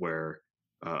intact. Where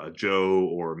Joe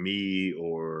or me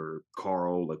or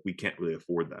Carl, like we can't really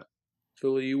afford that.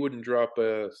 Philly, you wouldn't drop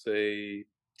say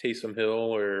Taysom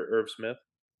Hill or Irv Smith.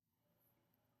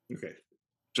 Okay,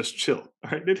 just chill.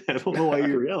 All right, I don't know why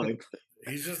you're yelling.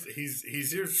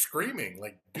 He's here screaming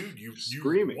like, dude, you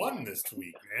won this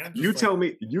week, man. You tell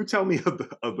me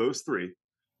of those 3,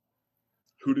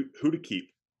 who to keep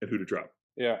and who to drop.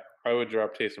 Yeah, I would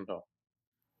drop Taysom Hill.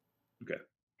 Okay.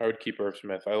 I would keep Irv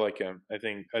Smith. I like him. I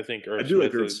think Irv I do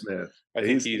Smith like Irv Smith. I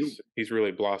think he's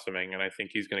really blossoming, and I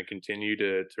think he's going to continue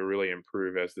to really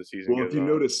improve as the season goes on.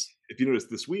 If you notice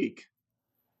this week,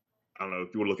 I don't know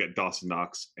if you want to look at Dawson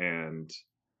Knox and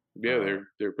they're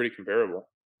pretty comparable.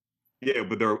 Yeah,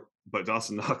 but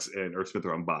Dawson Knox and Irv Smith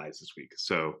are on buys this week,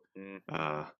 so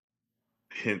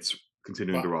hence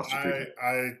continuing to roster.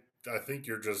 I think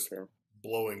you're just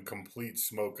blowing complete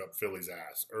smoke up Philly's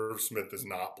ass. Irv Smith is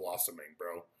not blossoming,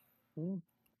 bro.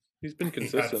 He's been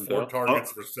consistent. He had 4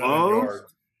 targets for 7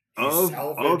 yards.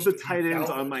 Of the tight ends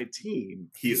on my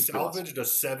team, he salvaged a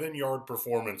 7-yard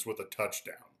performance with a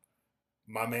touchdown.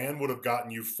 My man would have gotten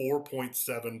you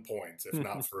 4.7 points if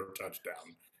not for a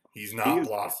touchdown. He's not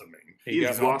blossoming.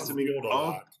 He's blossoming a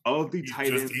lot. Of the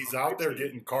tight ends. He's out there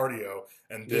getting cardio,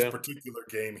 and this particular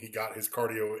game, he got his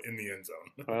cardio in the end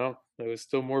zone. Well, there was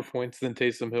still more points than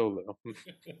Taysom Hill, though.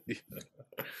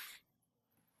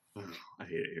 I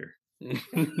hate it here.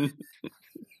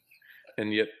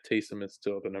 And yet Taysom is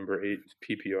still the number 8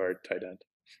 PPR tight end.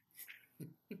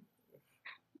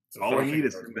 All I need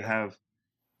is to have,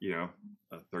 a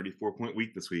 34-point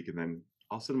week this week, and then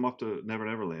I'll send him off to Never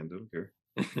Never Land. I don't care.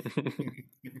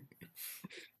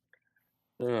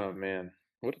 Oh man,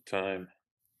 what a time.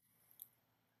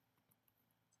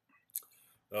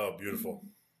 Oh, beautiful.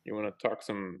 You want to talk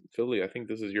some Philly? I think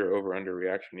this is your over-under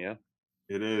reaction, yeah?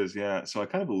 It is, yeah. So I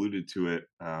kind of alluded to it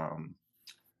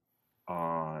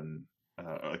on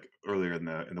like earlier in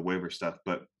the waiver stuff,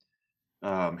 but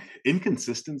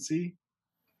inconsistency.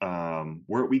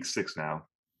 We're at week 6 now,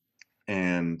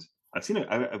 and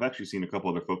I've actually seen a couple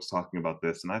other folks talking about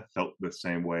this, and I've felt the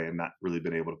same way and not really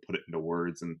been able to put it into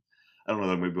words. And I don't know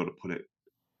that I'm going to be able to put it,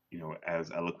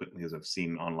 as eloquently as I've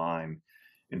seen online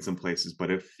in some places, but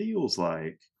it feels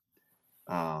like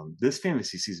this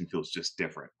fantasy season feels just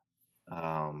different.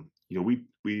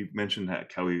 We mentioned that,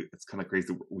 Kelly, it's kind of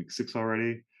crazy, week 6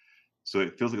 already. So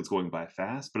it feels like it's going by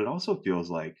fast, but it also feels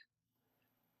like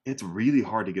it's really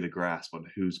hard to get a grasp on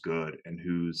who's good and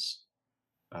who's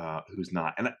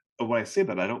not. And when I say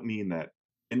that, I don't mean that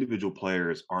individual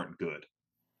players aren't good.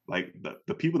 Like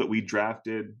the people that we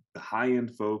drafted, the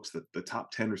high-end folks, the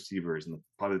top 10 receivers and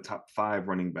probably the top 5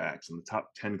 running backs and the top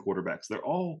 10 quarterbacks, they're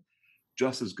all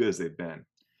just as good as they've been.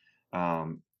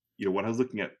 When I was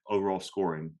looking at overall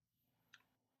scoring,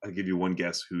 I'll give you one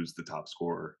guess who's the top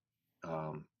scorer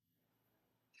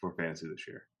for fantasy this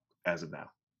year, as of now.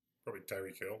 Probably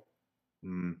Tyreek Hill.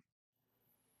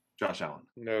 Josh Allen.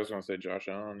 No, I was going to say Josh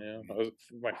Allen, yeah.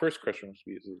 My first question was,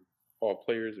 is it all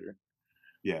players or?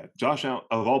 Yeah, Josh Allen,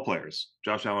 of all players,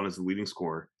 Josh Allen is the leading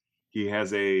scorer. He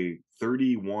has a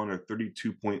 31 or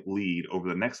 32-point lead over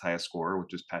the next highest scorer,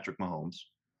 which is Patrick Mahomes.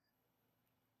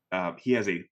 He has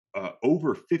a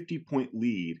over 50-point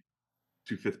lead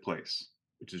to 5th place,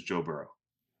 which is Joe Burrow,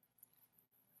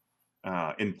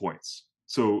 in points.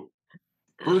 So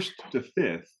 1st to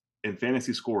 5th in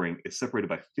fantasy scoring is separated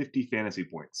by 50 fantasy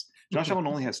points. Josh Allen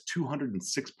only has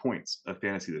 206 points of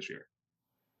fantasy this year.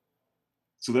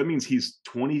 So that means he's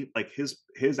 20, like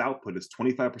his output is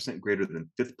 25% greater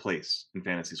than 5th place in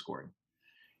fantasy scoring.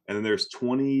 And then there's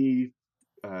 28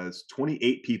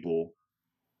 people.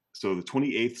 So the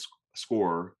 28th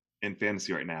scorer in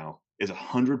fantasy right now is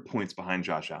 100 points behind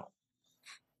Josh Allen.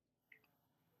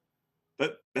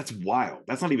 That's wild.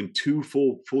 That's not even 2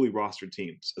 fully rostered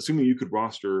teams. Assuming you could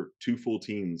roster 2 full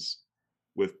teams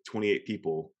with 28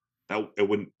 people,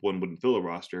 one wouldn't fill a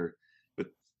roster. But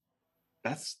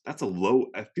that's a low.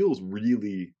 It feels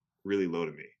really, really low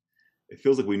to me. It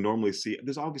feels like we normally see.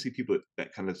 There's obviously people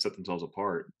that kind of set themselves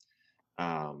apart,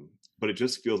 but it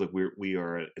just feels like we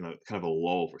are in a kind of a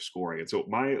lull for scoring. And so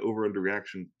my over under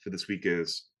reaction for this week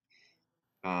is,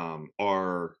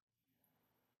 our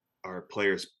are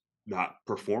players not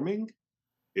performing?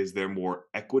 Is there more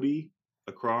equity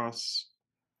across,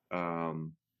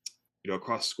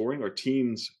 across scoring? Are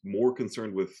teams more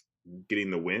concerned with getting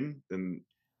the win than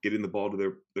getting the ball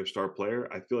to their star player?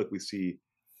 I feel like we see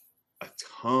a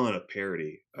ton of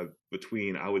parity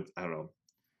between. I don't know,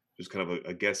 just kind of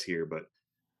a guess here, but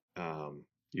I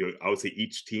would say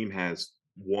each team has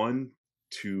 1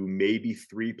 to maybe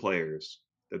 3 players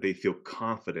that they feel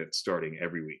confident starting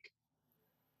every week.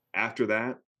 After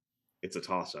that, it's a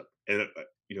toss up. And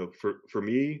for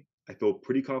me, I feel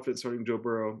pretty confident starting Joe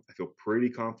Burrow. I feel pretty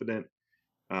confident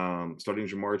starting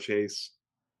Jamar Chase.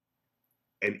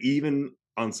 And even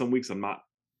on some weeks, I'm not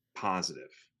positive.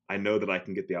 I know that I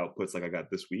can get the outputs like I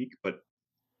got this week, but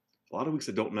a lot of weeks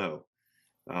I don't know.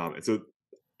 And so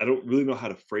I don't really know how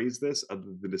to phrase this other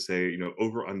than to say,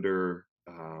 over under.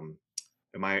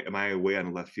 Am I way on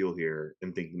the left field here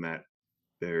in thinking that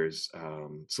there's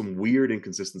some weird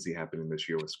inconsistency happening this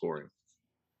year with scoring?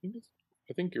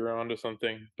 I think you're onto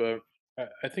something, but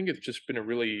I think it's just been a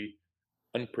really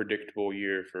unpredictable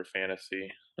year for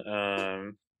fantasy.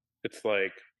 It's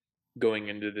like going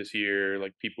into this year,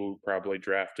 like people probably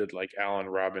drafted like Allen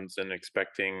Robinson,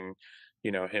 expecting,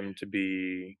 him to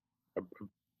be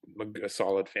a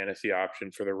solid fantasy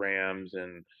option for the Rams,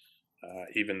 and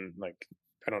even like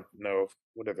I don't know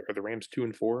if are the Rams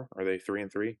 2-4? Are they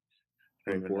 3-3?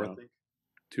 I don't even 4, I know. think.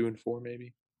 2-4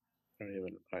 maybe. I don't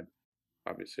even.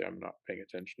 Obviously I'm not paying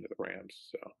attention to the Rams,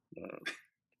 so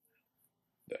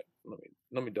that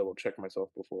let me double check myself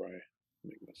before I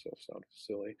make myself sound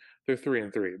silly. They're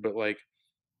 3-3, but like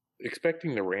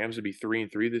expecting the Rams to be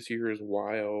 3-3 this year is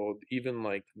wild. Even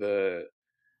like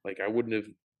I wouldn't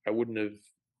have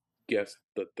guessed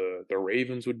that the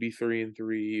Ravens would be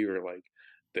 3-3, or like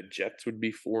the Jets would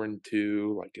be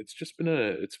 4-2. Like it's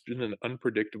been an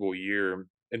unpredictable year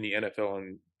in the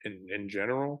NFL in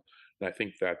general. And I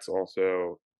think that's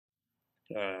also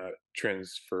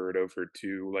transferred over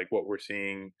to like what we're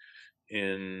seeing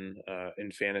in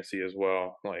fantasy as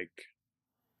well. Like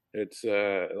it's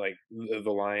like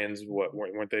the Lions, what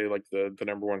weren't they like the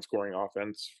number one scoring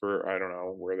offense for, I don't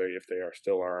know where they, if they are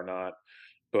still are or not,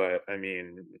 but I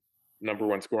mean, number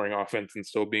one scoring offense and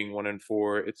still being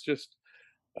 1-4. It's just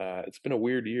it's been a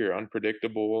weird year,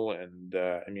 unpredictable, and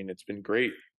I mean it's been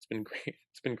great. It's been great.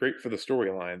 It's been great for the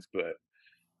storylines, but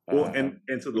Well, and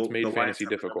so it's the made Lions fantasy have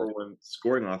the difficult. number 1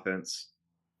 scoring offense.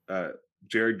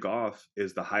 Jared Goff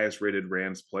is the highest rated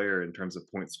Rams player in terms of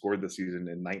points scored this season,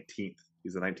 and 19th.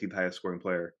 He's the 19th highest scoring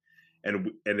player.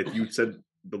 And if you said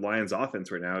the Lions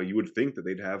offense right now, you would think that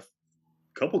they'd have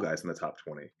a couple guys in the top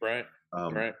 20. Right.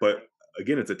 Right. But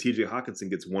again, it's a TJ Hawkinson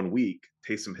gets 1 week,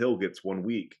 Taysom Hill gets 1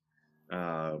 week.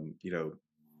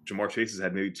 Jamar Chase has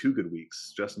had maybe 2 good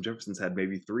weeks. Justin Jefferson's had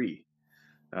maybe 3.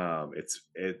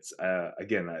 It's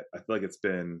again, I feel like it's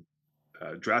been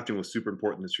drafting was super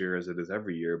important this year, as it is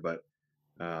every year, but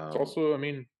It's also, I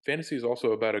mean, fantasy is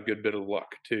also about a good bit of luck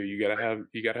too. You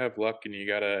gotta have luck, and you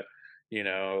gotta,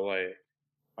 like,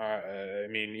 I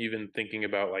mean, even thinking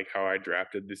about like how I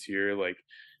drafted this year, like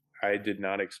I did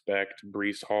not expect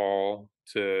Brees Hall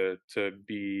to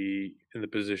be in the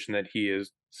position that he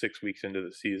is 6 weeks into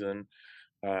the season.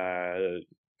 I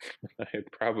had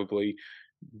probably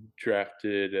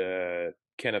drafted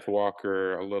Kenneth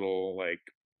Walker a little, like,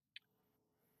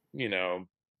 you know,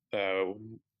 uh,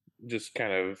 just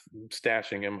kind of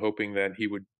stashing him, hoping that he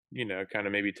would, kind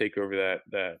of maybe take over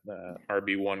that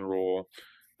RB1 role,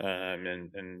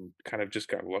 and kind of just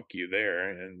got lucky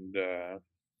there. And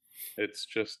it's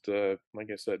just like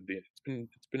I said,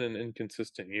 it's been an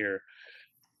inconsistent year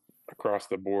across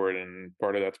the board, and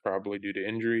part of that's probably due to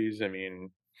injuries. I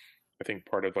mean, I think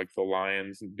part of like the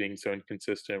Lions being so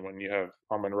inconsistent, when you have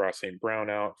Amon-Ra St. Brown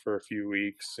out for a few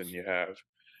weeks, and you have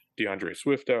DeAndre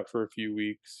Swift out for a few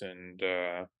weeks, and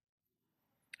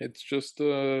it's just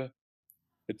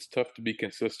it's tough to be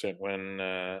consistent when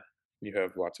you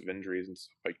have lots of injuries and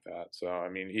stuff like that. So I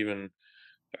mean, even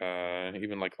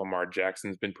like Lamar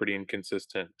Jackson's been pretty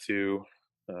inconsistent too,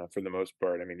 for the most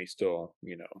part. I mean, he's still,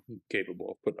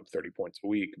 capable of putting up 30 points a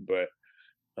week, but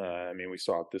I mean, we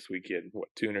saw it this week. He had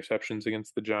 2 interceptions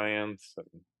against the Giants,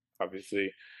 and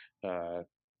obviously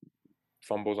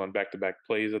fumbles on back-to-back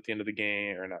plays at the end of the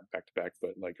game, or not back-to-back,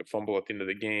 but like a fumble at the end of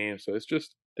the game. So it's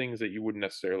just things that you wouldn't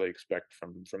necessarily expect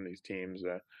from these teams.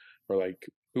 Or like,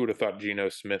 who would have thought Geno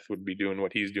Smith would be doing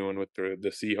what he's doing with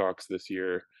the Seahawks this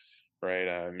year,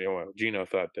 right? Geno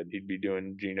thought that he'd be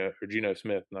doing Geno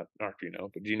Smith, not Geno,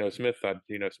 but Geno Smith thought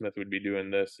Geno Smith would be doing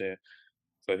this. So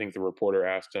I think the reporter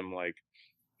asked him like,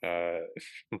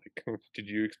 like, did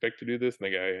you expect to do this? And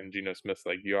the guy, and Geno Smith's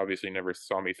like, you obviously never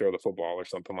saw me throw the football, or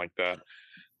something like that.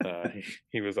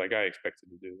 he was like, I expected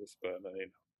to do this, but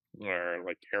or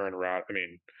like Aaron Rod. I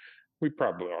mean, we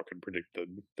probably all could predict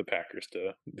the Packers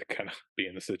to kind of be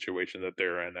in the situation that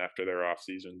they're in after their off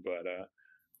season, but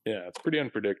yeah, it's pretty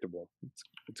unpredictable.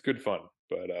 It's good fun,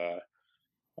 but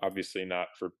obviously not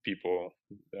for people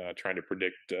trying to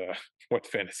predict what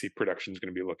fantasy production is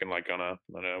going to be looking like on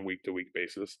a week to week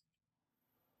basis.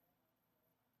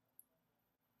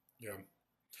 Yeah.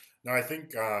 No, I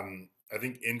think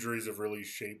injuries have really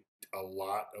shaped a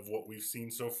lot of what we've seen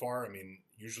so far. I mean,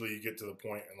 usually you get to the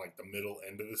point in like the middle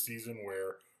end of the season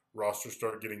where rosters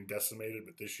start getting decimated,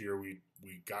 but this year we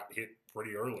got hit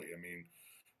pretty early. I mean,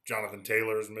 Jonathan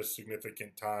Taylor's missed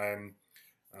significant time.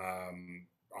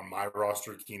 On my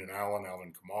roster, Keenan Allen,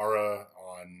 Alvin Kamara,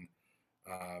 on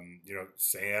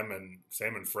Sam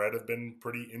and Fred have been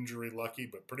pretty injury lucky,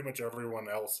 but pretty much everyone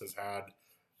else has had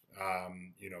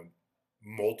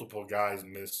multiple guys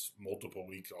miss multiple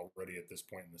weeks already at this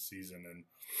point in the season, and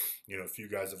a few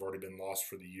guys have already been lost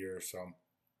for the year. So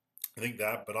I think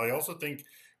that, but I also think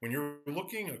when you're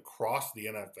looking across the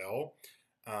NFL,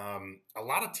 a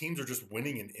lot of teams are just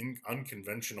winning in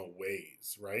unconventional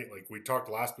ways, right? Like we talked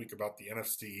last week about the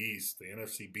NFC East, the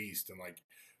NFC Beast, and like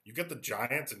you get the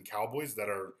Giants and Cowboys that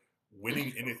are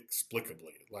winning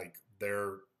inexplicably. Like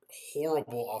they're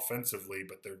horrible offensively,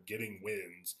 but they're getting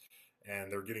wins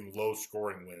and they're getting low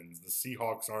scoring wins. The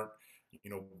Seahawks aren't,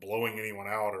 blowing anyone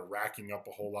out or racking up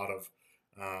a whole lot of,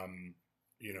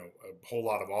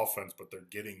 offense, but they're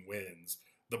getting wins.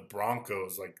 The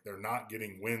Broncos, like they're not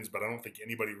getting wins, but I don't think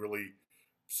anybody really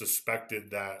suspected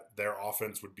that their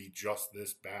offense would be just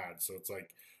this bad. So it's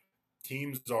like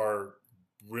teams are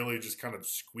really just kind of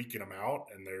squeaking them out.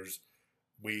 And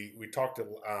we talked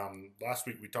last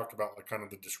week. We talked about like kind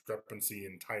of the discrepancy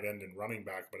in tight end and running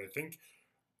back, but I think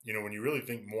when you really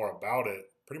think more about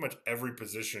it, pretty much every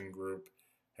position group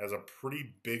has a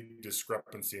pretty big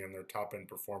discrepancy in their top end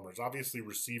performers. Obviously,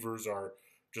 receivers are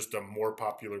just a more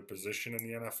popular position in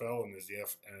the NFL, and as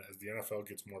the NFL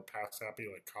gets more pass happy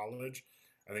like college,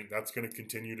 I think that's going to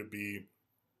continue to be,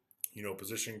 a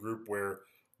position group where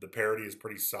the parity is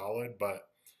pretty solid. But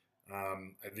I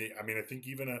think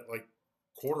even at like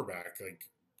quarterback, like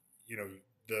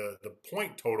the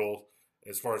point total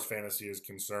as far as fantasy is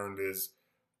concerned is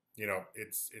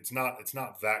it's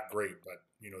not that great, but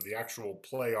the actual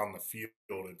play on the field,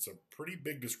 it's a pretty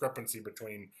big discrepancy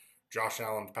between Josh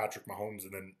Allen, Patrick Mahomes,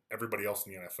 and then everybody else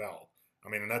in the NFL. I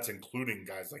mean, and that's including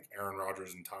guys like Aaron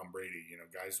Rodgers and Tom Brady,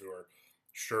 guys who are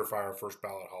surefire first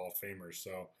ballot Hall of Famers.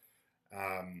 So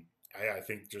I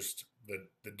think just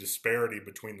the disparity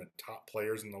between the top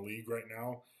players in the league right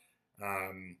now,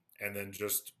 and then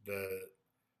just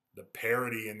the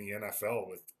parity in the NFL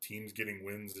with teams getting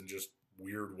wins in just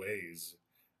weird ways,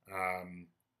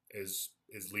 is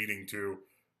leading to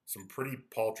some pretty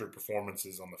paltry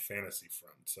performances on the fantasy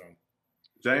front. So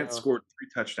Giants scored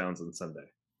 3 touchdowns on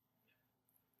Sunday.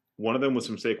 One of them was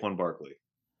from Saquon Barkley.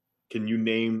 Can you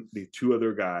name the 2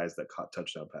 other guys that caught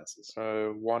touchdown passes?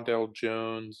 Wandale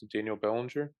Jones, Daniel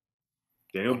Bellinger.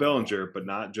 Daniel Bellinger, but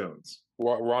not Jones.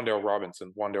 Wandale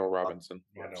Robinson. Sorry. Robinson,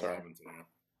 yeah.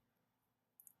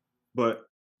 But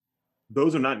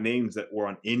those are not names that were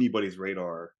on anybody's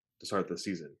radar to start the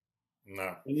season.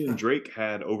 No. Ian Drake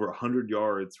had over 100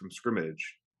 yards from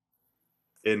scrimmage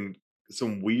in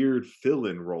some weird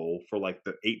fill-in role for like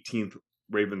the 18th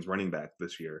Ravens running back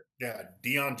this year. Yeah,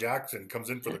 Deion Jackson comes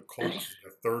in for the Colts,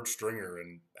 the third stringer,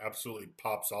 and absolutely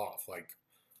pops off. Like,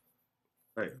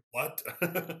 right? What?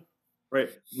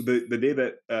 Right. The day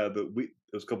that it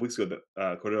was a couple weeks ago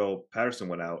that Cordell Patterson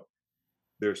went out.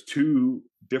 There's 2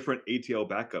 different ATL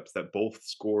backups that both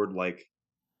scored like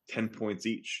 10 points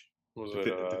each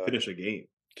to finish a game.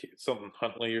 Something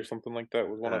Huntley or something like that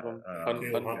was one of them.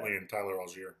 Huntley and Tyler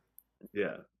Algier.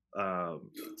 Yeah.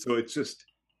 So it's just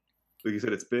like you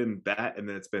said, it's been that, and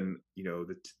then it's been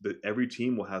every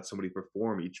team will have somebody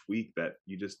perform each week that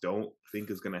you just don't think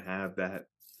is going to have that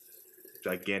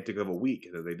gigantic of a week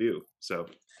that they do. So,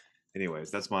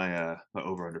 anyways, that's my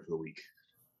over under for the week.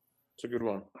 It's a good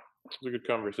one. It's a good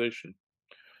conversation.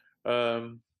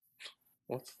 We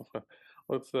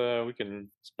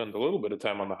can spend a little bit of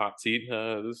time on the hot seat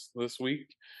this week.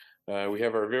 We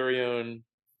have our very own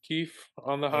Kief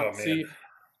on the hot seat,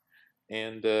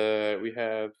 and we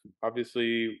have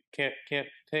obviously can't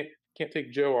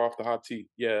take Joe off the hot seat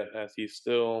yet, as he's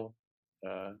still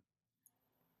 0-6.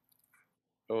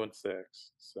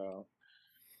 So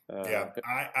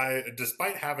I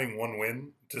despite having 1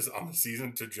 win on the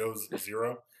season to Joe's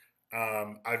 0.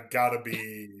 I've got to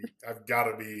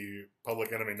be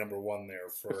public enemy number 1 there.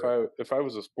 If I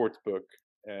was a sports book,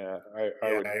 I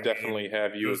would I definitely mean,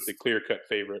 have you as the just clear-cut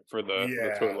favorite for the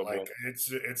yeah, total like win.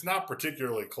 it's not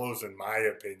particularly close in my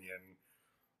opinion.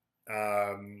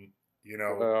 You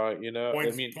know,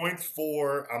 I mean, points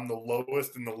for, I'm the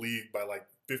lowest in the league by like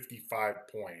 55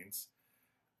 points.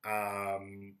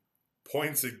 Um,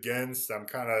 Points against, I'm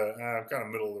kind of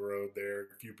middle of the road there.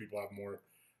 A few people have more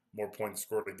points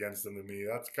scored against them than me.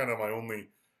 That's kind of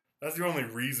that's the only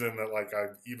reason that like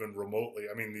I've even remotely.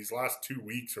 I mean, these last 2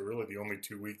 weeks are really the only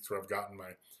 2 weeks where I've gotten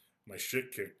my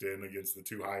shit kicked in against the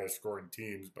two highest scoring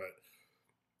teams. But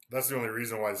that's the only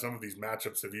reason why some of these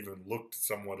matchups have even looked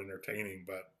somewhat entertaining.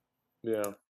 But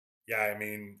yeah. yeah, I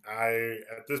mean, I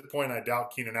at this point I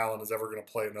doubt Keenan Allen is ever going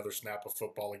to play another snap of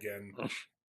football again.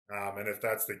 And if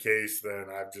that's the case, then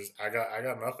I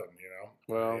got nothing.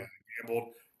 Well,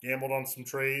 Gambled on some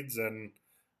trades and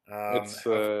it's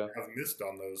have missed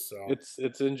on those. So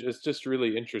it's just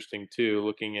really interesting too,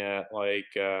 looking at like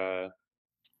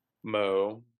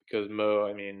Mo, because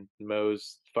I mean,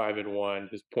 Mo's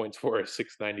 5-1. His points for is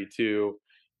 692,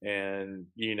 and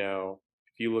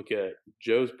if you look at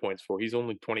Joe's points for, he's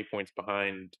only 20 points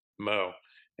behind Mo,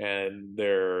 and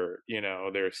their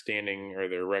standing or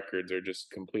their records are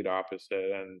just complete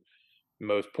opposite. And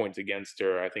most points against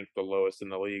her, I think the lowest in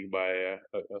the league by a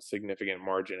significant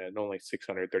margin at only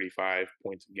 635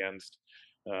 points against.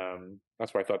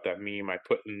 That's why I thought that meme I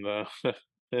put in the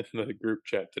in the group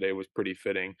chat today was pretty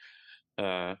fitting,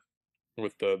 uh,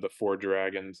 with the four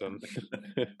dragons and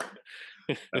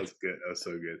That was good. That was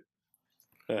so good.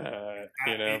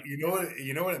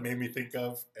 you know what it made me think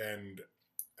of, and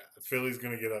Philly's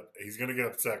gonna get up. He's gonna get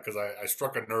upset because I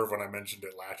struck a nerve when I mentioned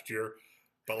it last year.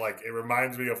 But like it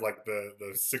reminds me of like the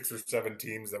 6 or 7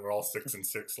 teams that were all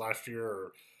 6-6 last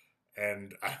year,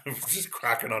 and I'm just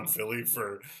cracking on Philly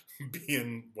for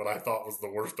being what I thought was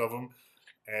the worst of them.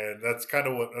 And that's kind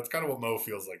of what Mo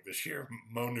feels like this year.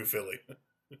 Mo knew Philly.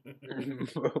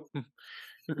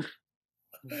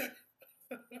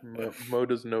 Mo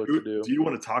doesn't know what to do. Do you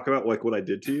want to talk about like what I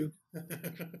did to you?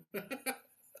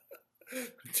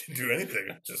 Didn't do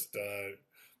anything. Just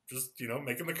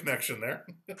making the connection there.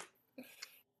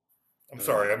 I'm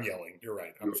sorry, I'm yelling. You're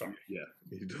right. I'm sorry. Yeah,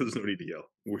 he doesn't need to yell.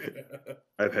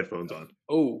 I have headphones on.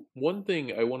 Oh, one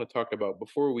thing I want to talk about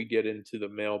before we get into the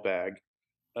mailbag.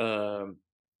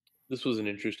 This was an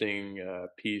interesting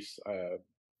piece.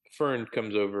 Fern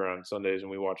comes over on Sundays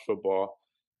and we watch football,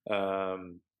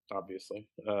 obviously.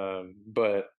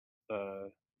 But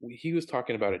he was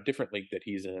talking about a different league that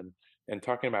he's in and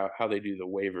talking about how they do the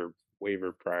waiver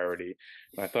priority.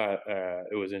 And I thought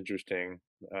it was interesting.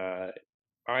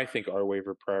 I think our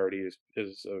waiver priority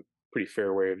is a pretty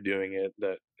fair way of doing it.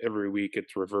 That every week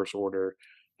it's reverse order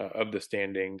of the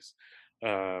standings.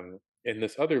 In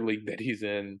this other league that he's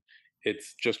in,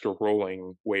 it's just a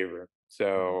rolling waiver.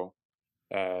 So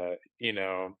the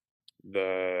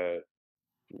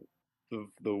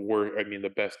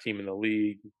the best team in the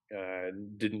league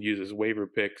didn't use his waiver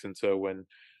picks, and so when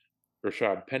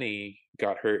Rashad Penny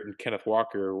got hurt and Kenneth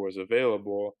Walker was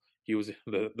available, he was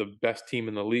the best team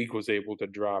in the league was able to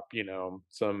drop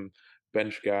some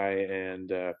bench guy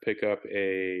and pick up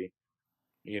a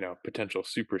potential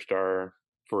superstar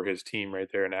for his team right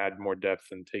there and add more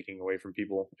depth and taking away from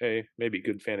people. Maybe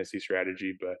good fantasy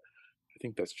strategy, but I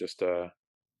think that's just a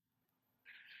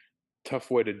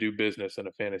tough way to do business in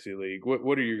a fantasy league.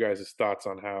 What are your guys' thoughts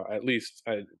on how, at least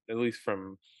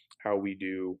from how we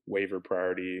do waiver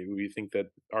priority? Do you think that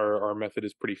our method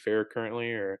is pretty fair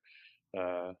currently, or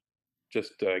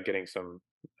just getting some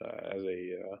as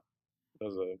a I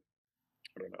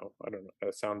don't know, a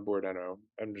soundboard? I don't know.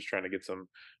 I'm just trying to get some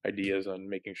ideas on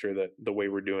making sure that the way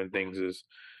we're doing things is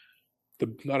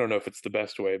I don't know if it's the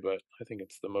best way, but I think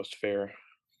it's the most fair.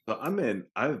 So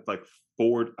I have like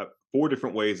four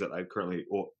different ways that I currently,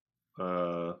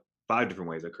 5 different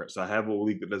ways so I have a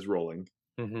league that does rolling.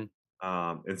 Mm-hmm.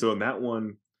 And so in that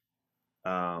one,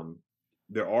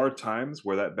 there are times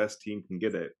where that best team can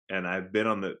get it. And I've been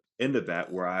on the end of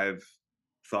that where I've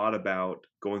thought about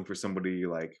going for somebody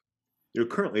like,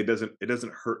 currently it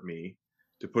doesn't hurt me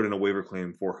to put in a waiver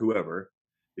claim for whoever,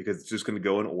 because it's just going to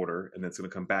go in order and it's going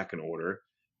to come back in order.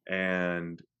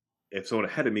 And if someone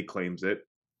ahead of me claims it,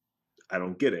 I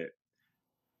don't get it.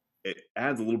 It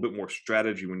adds a little bit more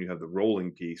strategy when you have the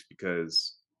rolling piece,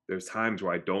 because there's times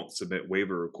where I don't submit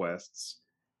waiver requests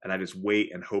and I just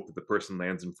wait and hope that the person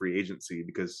lands in free agency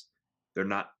because they're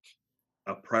not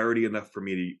a priority enough for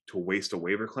me to waste a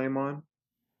waiver claim on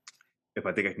if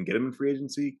I think I can get them in free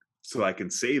agency, so I can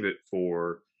save it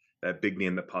for that big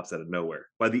name that pops out of nowhere.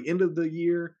 By the end of the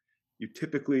year, you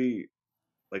typically,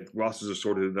 like, rosters are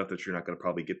sorted enough that you're not going to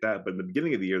probably get that. But in the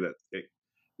beginning of the year,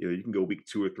 you can go week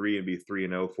 2 or 3 and be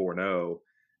 3-0, 4-0,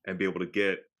 and be able to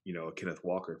get a Kenneth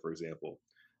Walker, for example.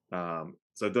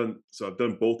 So I've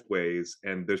done both ways,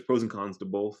 and there's pros and cons to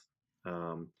both.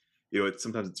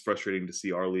 Sometimes it's frustrating to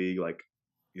see our league, like,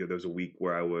 there's a week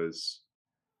where I was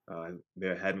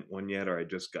maybe I hadn't won yet, or I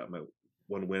just got my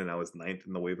one win and I was 9th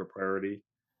in the waiver priority,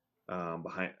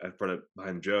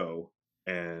 behind Joe,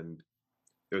 and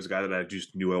there was a guy that I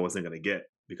just knew I wasn't going to get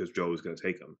because Joe was going to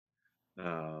take him.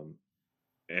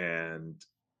 And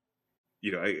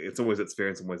in some ways it's fair,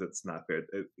 in some ways it's not fair.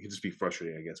 It can just be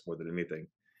frustrating, I guess, more than anything.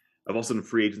 I've also done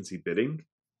free agency bidding,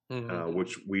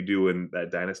 which we do in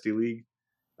that dynasty league.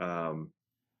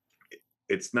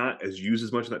 It's not as used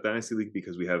as much in that dynasty league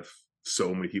because we have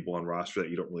so many people on roster that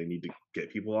you don't really need to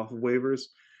get people off of waivers.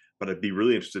 But I'd be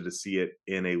really interested to see it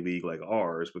in a league like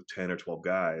ours with 10 or 12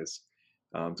 guys.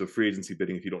 So free agency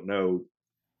bidding, if you don't know,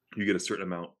 you get a certain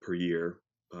amount per year.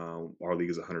 Our league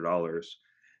is $100,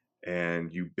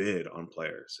 and you bid on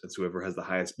players, and so whoever has the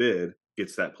highest bid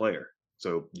gets that player.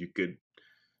 So you could,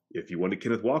 if you wanted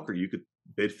Kenneth Walker, you could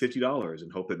bid $50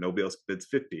 and hope that nobody else bids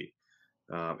 50,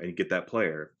 and get that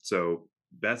player. So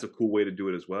that's a cool way to do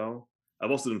it as well.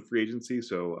 I've also done free agency,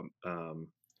 so I'm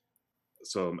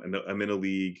in a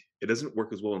league. It doesn't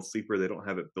work as well in Sleeper. They don't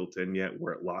have it built in yet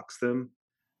where it locks them.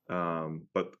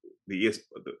 But the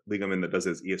league I'm in that does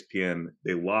it is ESPN.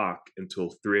 They lock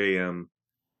until 3 a.m.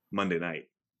 Monday night.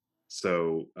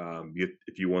 So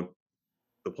if you want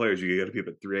the players, you got to be up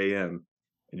at 3 a.m.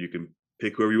 and you can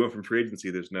pick whoever you want from free agency.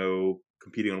 There's no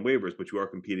competing on waivers, but you are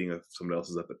competing if somebody else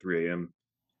is up at 3 a.m.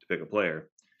 to pick a player.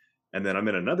 And then I'm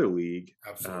in another league.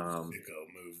 Absolutely sicko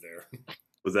move there.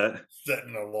 Was that? Set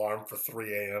an alarm for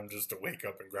 3 a.m. just to wake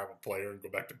up and grab a player and go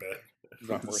back to bed.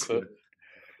 Not worth it.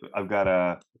 I've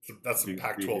got that's some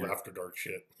Pac-12 after dark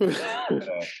shit.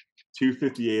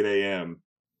 2:58 a.m.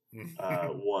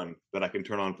 One that I can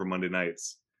turn on for Monday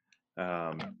nights,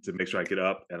 to make sure I get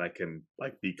up and I can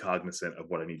be cognizant of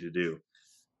what I need to do.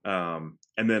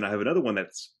 And then I have another one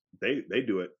that's they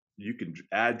do it. You can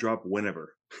add drop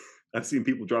whenever. I've seen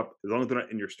people drop, as long as they're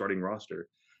not in your starting roster.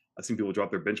 I've seen people drop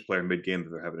their bench player mid-game if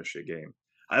they're having a shit game.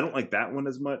 I don't like that one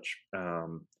as much.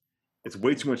 It's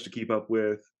way too much to keep up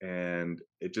with, and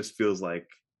it just feels like,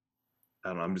 I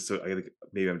don't know. I think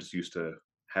maybe I'm just used to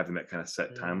having that kind of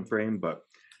set time frame. But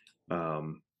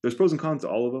there's pros and cons to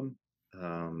all of them.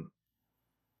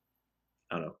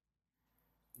 I don't know.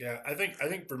 Yeah, I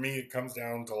think for me it comes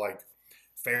down to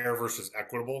fair versus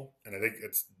equitable, and I think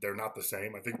they're not the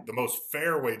same. I think the most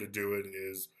fair way to do it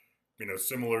is,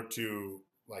 similar to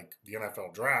the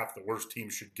NFL draft. The worst team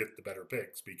should get the better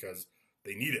picks because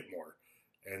they need it more.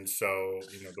 And so,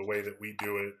 the way that we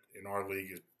do it in our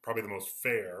league is probably the most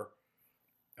fair.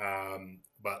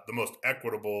 But the most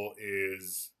equitable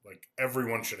is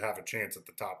everyone should have a chance at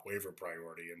the top waiver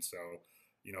priority. And so,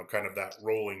 kind of that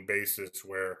rolling basis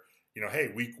where,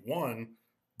 hey, week 1,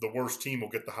 the worst team will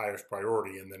get the highest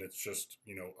priority. And then it's just,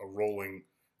 a rolling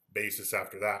basis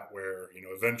after that where,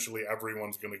 eventually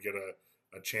everyone's going to get a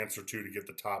chance or two to get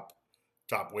the top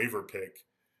waiver pick.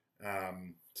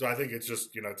 So I think it's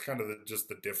just, it's kind of just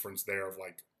the difference there of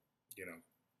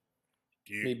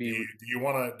do you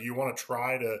want to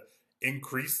try to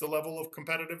increase the level of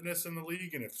competitiveness in the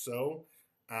league? And if so,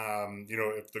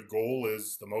 if the goal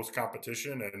is the most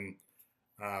competition, and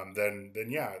then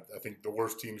yeah, I think the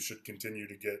worst teams should continue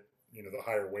to get, the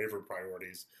higher waiver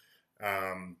priorities.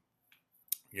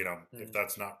 If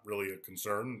that's not really a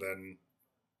concern, then,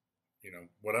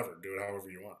 whatever, do it however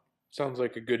you want. Sounds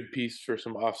like a good piece for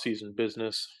some off-season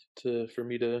business for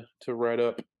me to write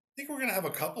up. I think we're going to have a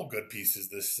couple good pieces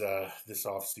this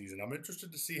off season. I'm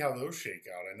interested to see how those shake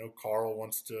out. I know Carl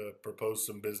wants to propose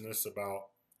some business about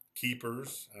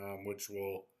keepers, which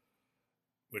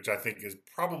I think is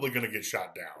probably going to get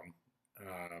shot down.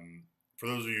 For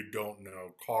those of you who don't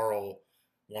know, Carl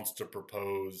wants to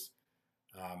propose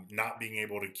not being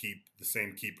able to keep the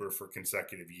same keeper for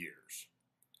consecutive years.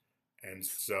 And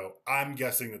so I'm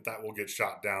guessing that will get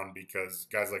shot down because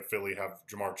guys like Philly have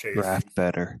Jamar Chase. Draft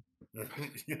better.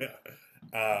 Yeah.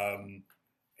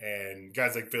 And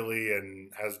guys like Philly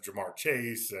and has Jamar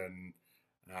Chase, and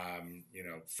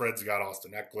Fred's got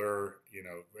Austin Eckler.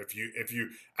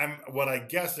 What I'm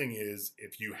guessing is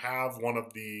if you have one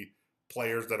of the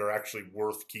players that are actually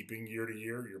worth keeping year to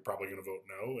year, you're probably going to vote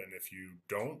no. And if you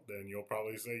don't, then you'll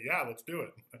probably say, yeah, let's do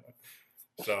it.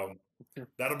 So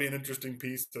that'll be an interesting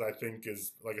piece that I think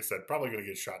is, like I said, probably going to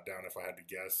get shot down if I had to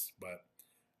guess. But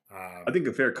I think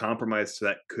a fair compromise to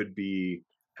that could be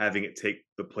having it take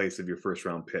the place of your first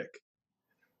round pick.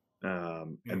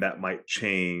 And that might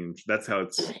change. That's how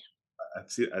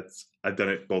I've done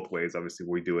it both ways. Obviously,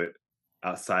 we do it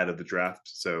outside of the draft.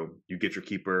 So you get your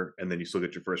keeper, and then you still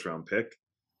get your first round pick.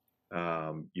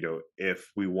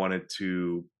 If we wanted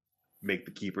to make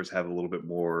the keepers have a little bit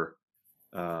more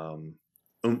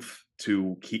oomph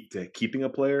to keeping a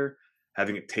player,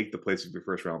 having it take the place of your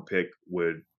first round pick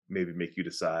would maybe make you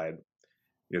decide.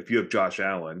 If you have Josh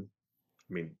Allen,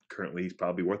 I mean, currently he's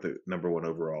probably worth the number 1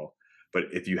 overall.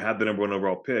 But if you have the number 1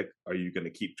 overall pick, are you going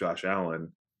to keep Josh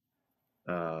Allen,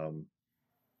 or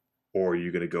are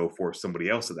you going to go for somebody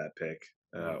else at that pick?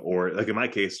 Or like in my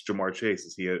case, Jamar Chase,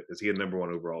 is he a number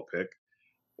 1 overall pick,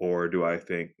 or do I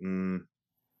think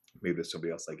maybe there's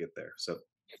somebody else I get there? So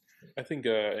I think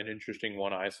an interesting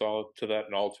one I saw to that,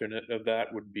 an alternate of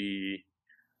that would be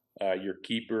your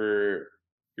keeper.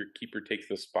 Your keeper takes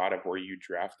the spot of where you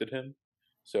drafted him.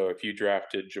 So if you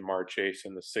drafted Jamar Chase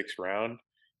in the 6th round,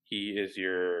 he is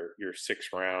your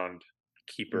 6th round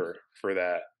keeper for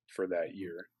that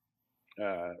year,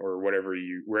 or wherever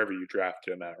you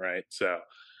drafted him at, right? So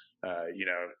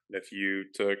if you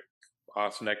took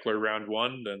Austin Eckler round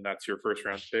 1, then that's your first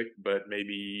round pick. But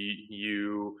maybe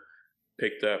you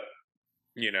picked up,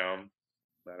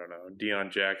 I don't know, Deion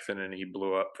Jackson, and he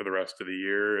blew up for the rest of the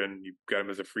year, and you got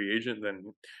him as a free agent, then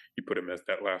you put him as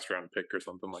that last round pick or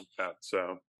something like that.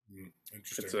 So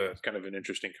it's kind of an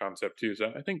interesting concept too.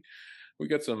 So I think we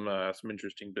got some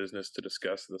interesting business to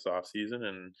discuss this off season,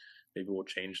 and maybe we'll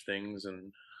change things,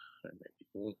 and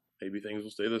maybe things will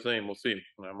stay the same. We'll see.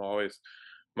 I'm always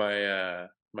my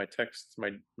texts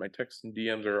and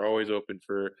DMs are always open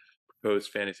for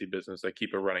proposed fantasy business. I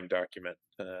keep a running document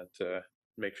to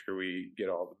make sure we get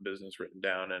all the business written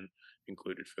down and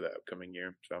included for the upcoming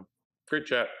year. So great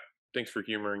chat. Thanks for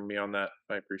humoring me on that.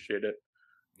 I appreciate it.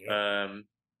 Yeah.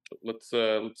 Let's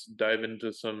dive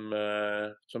into some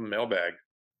mailbag.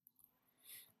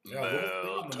 Yeah,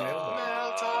 mail time.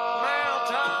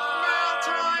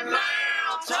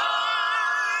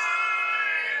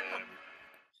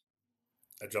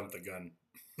 I jumped the gun.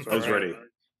 I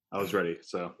was ready.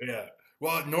 So yeah.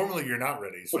 Well, normally you're not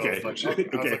ready. So okay. I was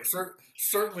like,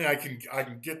 certainly I can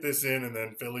get this in, and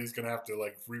then Philly's gonna have to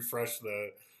like refresh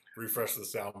the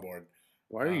soundboard.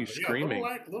 Why are you screaming?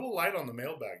 Yeah, little light on the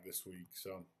mailbag this week.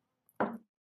 So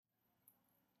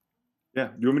yeah,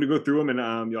 do you want me to go through them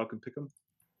and y'all can pick them?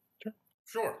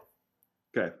 Sure.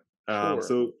 Okay.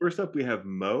 So first up we have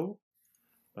Mo.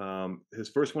 His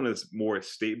first one is more a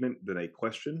statement than a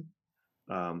question.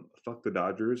 Fuck the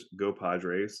Dodgers, go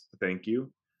Padres. Thank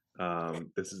you.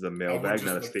 This is a mailbag,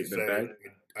 not a statement bag.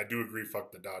 I do agree.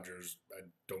 Fuck the Dodgers. I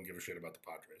don't give a shit about the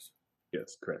Padres.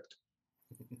 Yes, correct.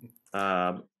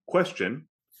 Question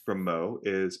from Mo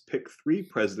is: pick 3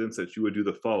 presidents that you would do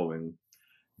the following: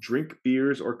 drink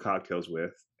beers or cocktails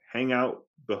with, hang out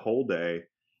the whole day,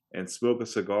 and smoke a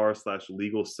cigar /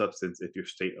 legal substance if your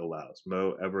state allows.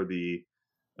 Mo, ever the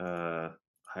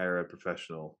higher ed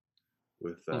professional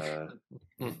with the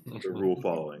rule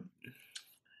following.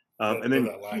 And then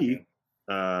he,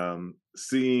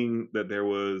 seeing that there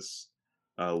was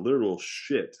literal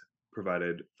shit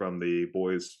provided from the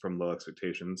boys from Low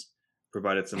Expectations,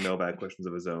 provided some mailbag questions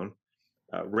of his own.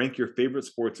 Rank your favorite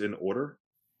sports in order.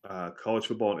 College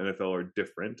football and NFL are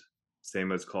different,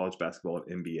 same as college basketball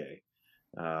and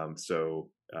NBA.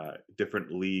 So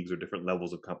different leagues or different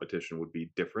levels of competition would be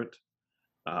different.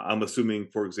 I'm assuming,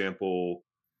 for example,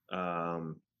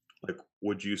 like,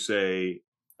 would you say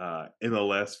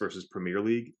MLS versus Premier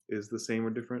League is the same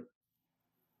or different?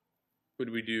 Would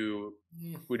we do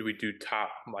top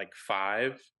like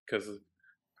 5? Because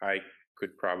I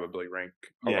could probably rank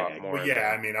a lot more. Well,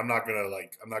 yeah, I mean, I'm not gonna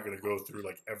go through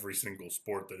like every single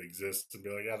sport that exists and be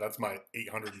like, yeah, that's my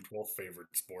 812th favorite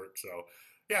sport. So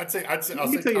yeah, I'd say. Let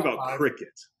me tell you about 5.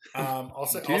 Cricket. I'll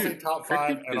say top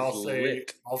 5, and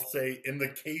I'll say in the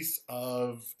case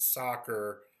of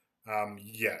soccer,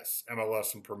 yes,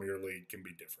 MLS and Premier League can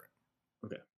be different.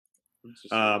 Okay.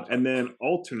 And then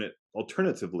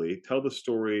alternatively, tell the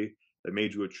story that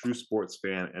made you a true sports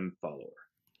fan and follower.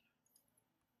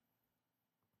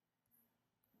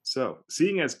 So,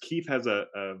 seeing as Kief has a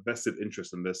vested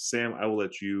interest in this, Sam, I will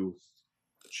let you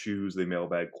choose the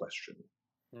mailbag question.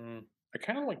 I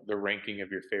kind of like the ranking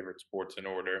of your favorite sports in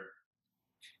order.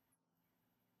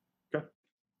 Okay.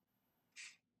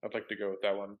 I'd like to go with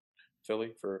that one.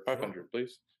 Philly, for 500,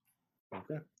 please.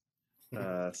 Okay.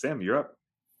 Sam, you're up.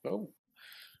 Oh.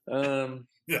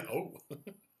 Yeah. Oh.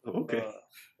 Okay.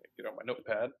 Get on my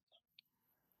notepad.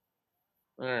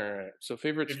 All right. So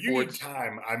favorite if sports. You need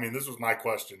time. I mean, this was my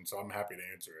question, so I'm happy to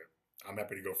answer it. I'm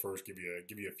happy to go first. Give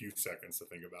you a few seconds to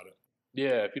think about it.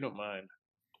 Yeah, if you don't mind.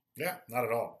 Yeah, not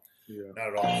at all. Yeah. Not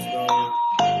at all.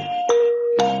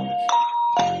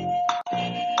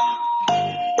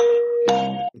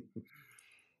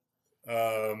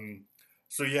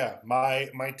 So yeah,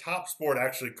 my top sport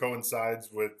actually coincides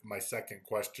with my second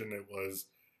question. It was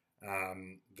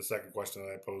the second question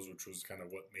that I posed, which was kind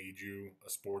of what made you a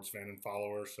sports fan and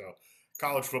follower. So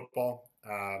college football,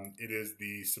 it is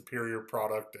the superior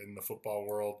product in the football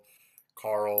world.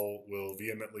 Carl will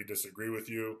vehemently disagree with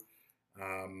you,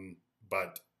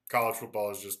 but college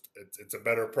football is just it's a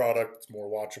better product. It's more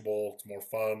watchable. It's more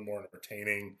fun, more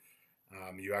entertaining.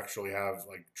 You actually have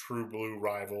like true blue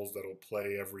rivals that'll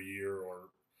play every year or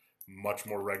much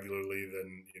more regularly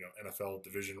than NFL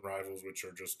division rivals, which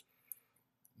are just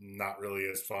not really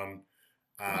as fun.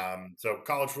 So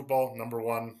college football number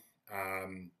one,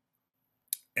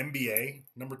 NBA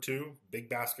number two. Big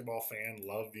basketball fan,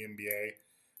 love the NBA.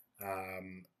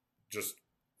 Just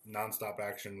nonstop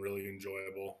action, really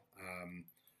enjoyable.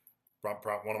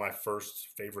 One of my first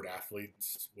favorite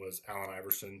athletes was Allen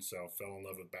Iverson, so fell in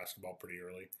love with basketball pretty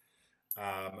early.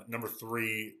 Number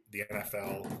three, the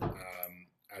NFL.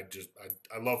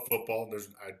 I love football.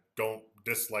 I don't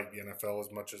dislike the NFL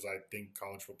as much as I think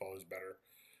college football is better.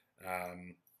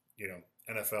 Um,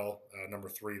 NFL number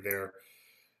three there.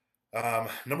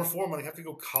 Number four, I'm gonna have to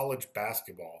go college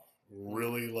basketball.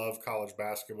 Really love college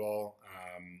basketball,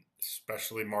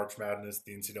 especially March Madness,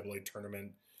 the NCAA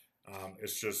tournament.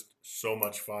 It's just so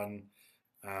much fun.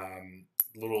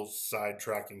 Little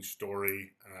sidetracking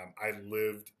story. I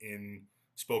lived in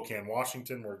Spokane,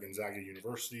 Washington, where Gonzaga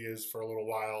University is for a little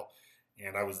while,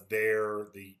 and I was there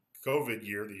the COVID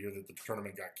year, the year that the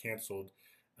tournament got canceled.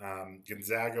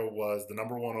 Gonzaga was the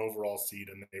number one overall seed,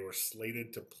 and they were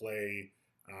slated to play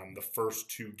the first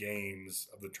two games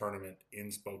of the tournament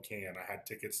in Spokane. I had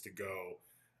tickets to go.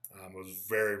 I was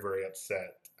very, very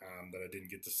upset that I didn't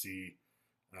get to see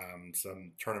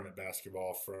some tournament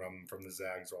basketball from the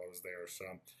Zags while I was there. So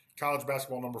college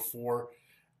basketball number four.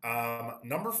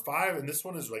 Number five, and this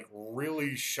one is like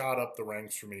really shot up the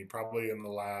ranks for me, probably in the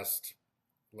last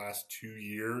 2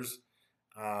 years.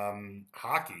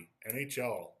 Hockey,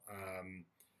 NHL.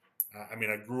 I mean,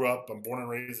 I grew up. I'm born and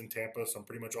raised in Tampa, so I'm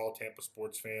pretty much all Tampa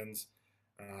sports fans.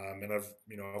 And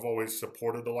I've always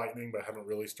supported the Lightning, but I haven't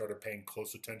really started paying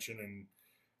close attention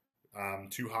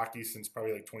to hockey since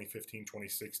probably like 2015,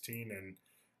 2016, and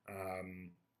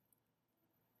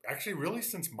actually really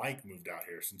since Mike moved out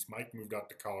here. Since Mike moved out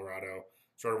to Colorado,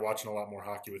 started watching a lot more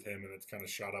hockey with him, and it's kind of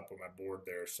shot up on my board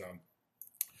there. So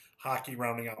hockey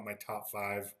rounding out my top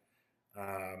five.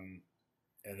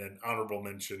 And then honorable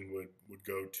mention would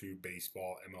go to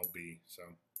baseball, MLB. So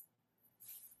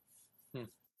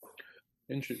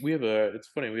We have it's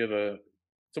funny, we have a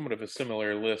somewhat of a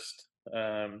similar list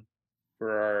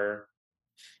for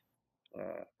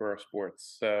our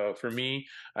sports. So for me,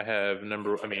 I have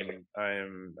I mean,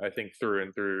 I think through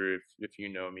and through. If you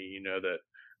know me, you know that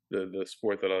the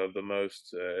sport that I love the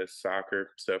most is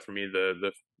soccer. So for me,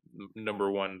 the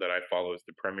number one that I follow is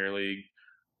the Premier League,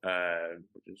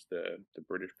 which is the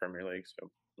British Premier League. So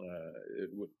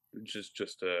which is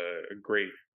just a great.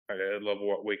 I love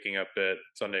waking up at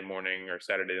Sunday morning or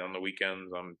Saturday on the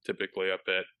weekends. I'm typically up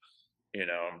at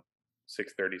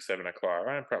 6:30, 7 o'clock.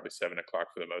 I'm probably 7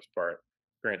 o'clock for the most part.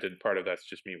 Granted, part of that's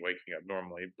just me waking up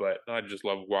normally, but I just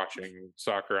love watching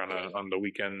soccer on the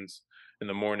weekends in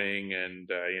the morning, and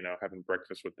having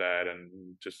breakfast with that,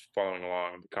 and just following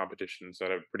along the competitions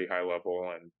at a pretty high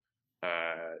level, and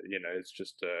it's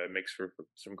just it makes for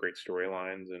some great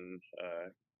storylines, and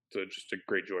so just a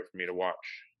great joy for me to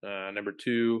watch. Number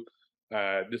two,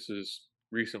 this has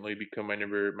recently become my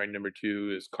number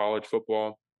two is college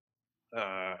football.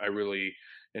 I really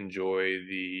enjoy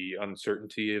the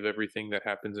uncertainty of everything that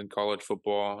happens in college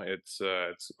football. It's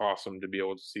awesome to be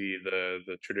able to see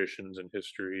the traditions and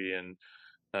history, and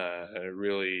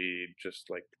really just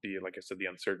like I said, the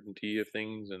uncertainty of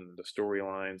things and the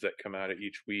storylines that come out of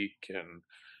each week, and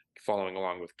following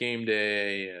along with game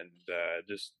day, and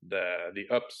just the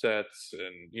upsets,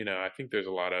 and I think there's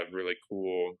a lot of really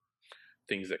cool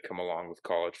things that come along with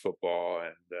college football,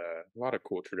 and a lot of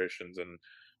cool traditions, and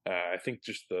I think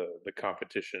just the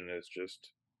competition is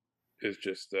just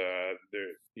there.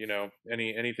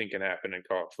 Anything can happen in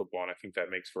college football, and I think that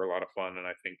makes for a lot of fun, and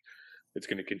I think it's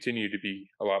going to continue to be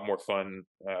a lot more fun,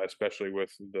 especially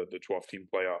with the 12-team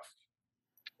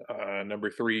playoff. Number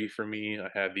three for me, I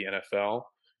had the NFL.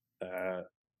 Uh,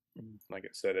 like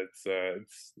I said,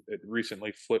 it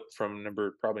recently flipped from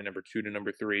probably number two to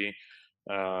number three.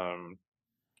 Um,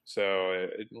 so,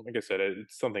 like I said,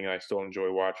 it's something I still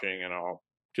enjoy watching, and I'll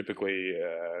typically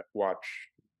watch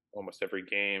almost every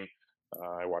game.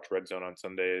 I watch Red Zone on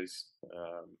Sundays,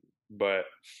 but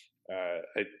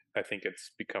I think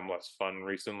it's become less fun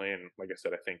recently. And like I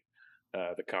said, I think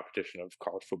the competition of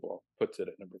college football puts it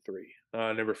at number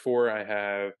 3. Number 4, I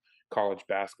have college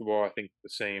basketball. I think the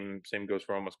same goes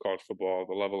for almost college football.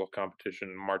 The level of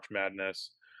competition, March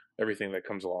Madness, everything that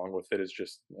comes along with it is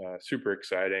just super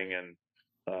exciting, and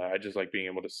I just like being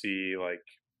able to see, like,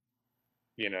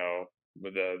 you know,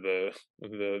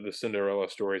 the Cinderella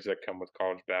stories that come with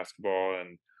college basketball,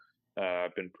 and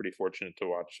I've been pretty fortunate to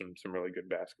watch some really good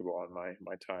basketball in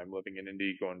my time living in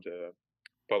Indy, going to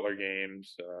Butler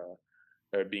games,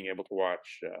 being able to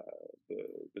watch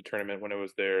the tournament when it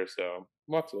was there. So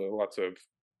lots of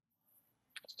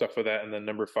stuff for that. And then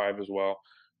number 5 as well.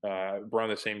 Around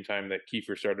the same time that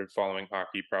Kiefer started following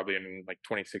hockey, probably in like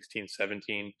 2016,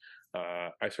 17,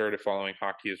 I started following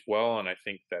hockey as well, and I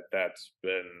think that's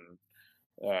been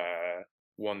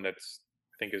one that's,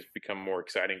 I think, has become more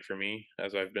exciting for me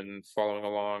as I've been following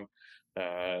along.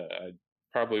 I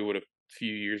probably would have, a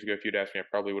few years ago, if you'd asked me, I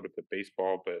probably would have put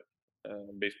baseball, but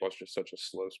baseball is just such a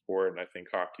slow sport, and I think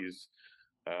hockey's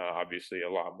obviously a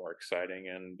lot more exciting,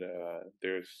 and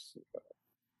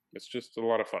it's just a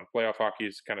lot of fun. Playoff hockey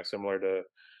is kind of similar to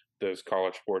those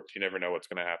college sports. You never know what's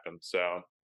going to happen. So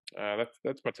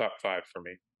that's my top 5 for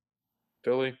me.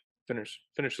 Philly, finish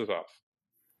this off.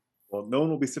 Well, no one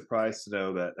will be surprised to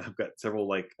know that I've got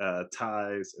several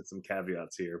ties and some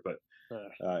caveats here, but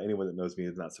anyone that knows me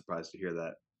is not surprised to hear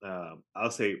that.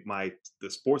 I'll say the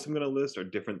sports I'm going to list are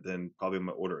different than probably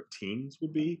my order of teams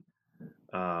would be.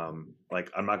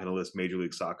 Like, I'm not going to list Major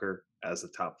League Soccer as the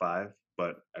top 5,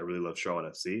 but I really love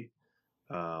Charlotte FC.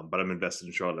 But I'm invested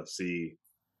in Charlotte FC,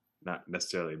 not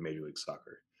necessarily Major League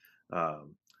Soccer.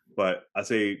 But I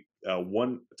say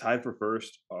one tied for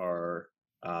first are,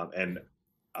 and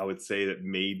I would say that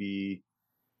maybe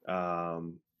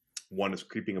one is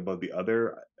creeping above the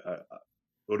other. It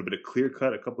would have been a clear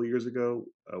cut a couple of years ago.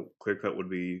 A clear cut would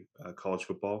be college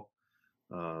football.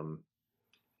 I'm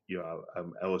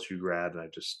LSU grad, and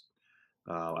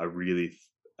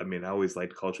I always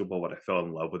liked college football, but I fell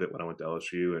in love with it when I went to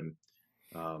LSU, and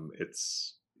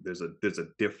there's a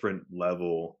different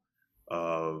level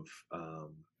of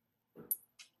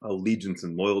allegiance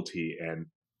and loyalty and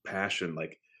passion.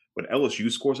 Like, when LSU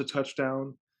scores a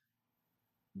touchdown,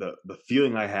 the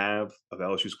feeling I have of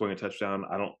LSU scoring a touchdown,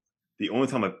 the only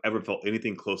time I've ever felt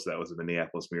anything close to that was the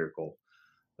Minneapolis Miracle,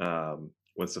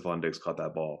 when Stephon Diggs caught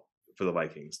that ball for the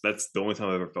Vikings. That's the only time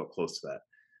I've ever felt close to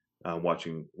that,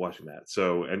 watching that.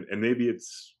 So, and maybe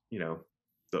it's, the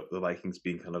Vikings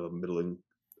being kind of a middling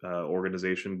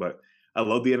organization, but I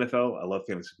love the NFL. I love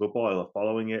fantasy football. I love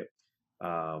following it.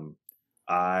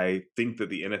 I think that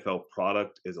the NFL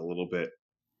product is a little bit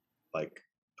like,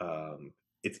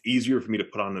 it's easier for me to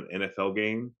put on an NFL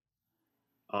game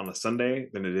on a Sunday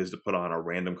than it is to put on a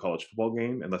random college football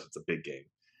game, unless it's a big game.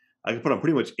 I can put on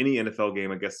pretty much any NFL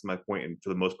game, I guess, is my point, and for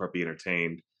the most part be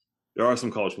entertained. There are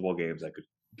some college football games I could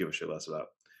give a shit less about.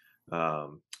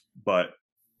 But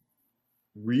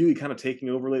really kind of taking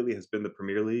over lately has been the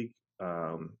Premier League,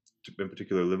 in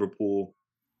particular Liverpool.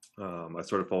 I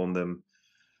started following them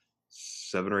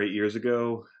 7 or 8 years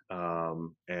ago,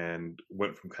 and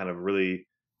went from kind of really,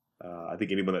 I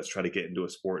think anyone that's trying to get into a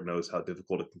sport knows how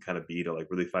difficult it can kind of be to like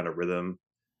really find a rhythm,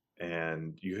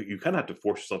 and you kind of have to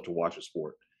force yourself to watch a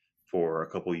sport for a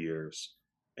couple years,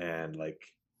 and like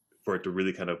for it to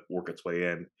really kind of work its way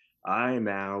in. I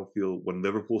now feel when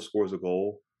Liverpool scores a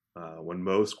goal, when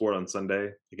Mo scored on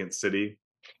Sunday against City,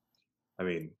 I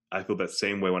mean, I feel that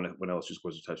same way when LSU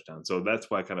scores a touchdown. So that's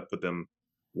why I kind of put them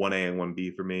 1A and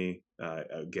 1B for me.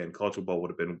 Again, college football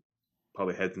would have been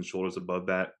probably heads and shoulders above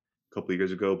that a couple of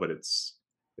years ago, but it's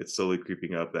slowly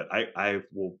creeping up. That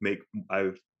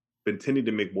I've been tending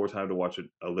to make more time to watch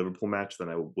a Liverpool match than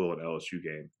I will an LSU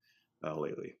game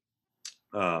lately.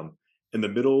 In the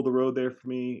middle of the road there for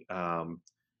me,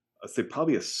 I'd say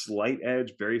probably a slight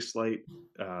edge, very slight,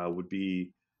 would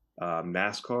be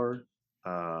NASCAR,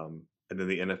 and then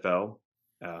the NFL.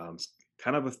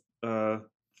 Kind of a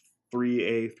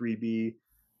 3A, 3B,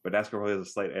 but NASCAR probably has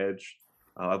a slight edge.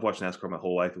 I've watched NASCAR my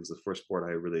whole life. It was the first sport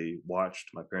I really watched.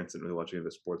 My parents didn't really watch any of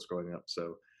the sports growing up,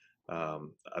 so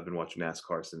I've been watching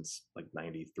NASCAR since like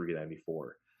 93,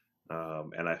 94.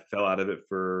 And I fell out of it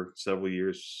for several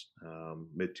years,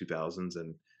 mid 2000s,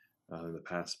 and in the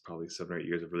past probably 7 or 8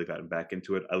 years, I've really gotten back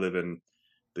into it. I live in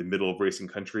the middle of racing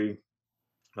country.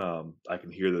 I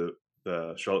can hear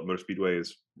the Charlotte Motor Speedway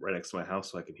is right next to my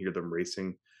house, so I can hear them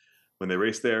racing when they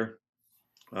race there.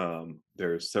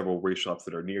 There's several race shops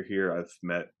that are near here. I've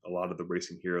met a lot of the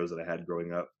racing heroes that I had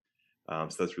growing up,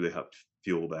 so that's really helped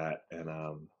fuel that, and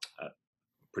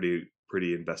pretty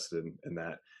invested in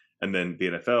that. And then the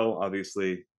NFL,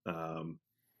 obviously,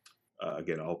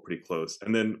 again, all pretty close.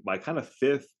 And then my kind of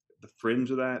fifth, the fringe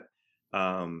of that,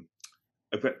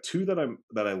 I've got two that I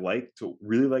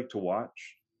really like to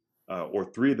watch, or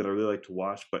three that I really like to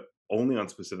watch, but only on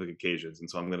specific occasions. And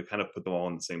so I'm going to kind of put them all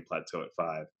on the same plateau at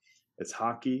five. It's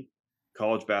hockey,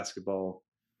 college basketball,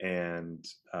 and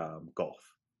golf.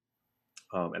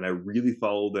 And I really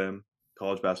follow them,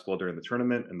 college basketball during the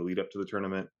tournament and the lead up to the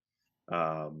tournament,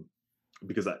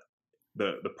 because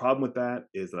the problem with that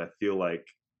is that I feel like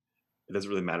it doesn't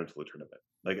really matter to the tournament.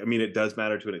 Like, I mean, it does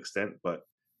matter to an extent, but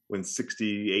when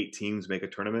 68 teams make a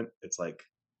tournament, it's like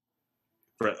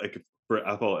for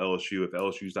FL LSU, if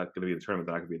LSU's not going to be in the tournament,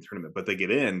 they're not going to be in the tournament. But they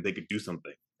get in, they could do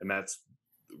something, and that's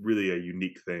really a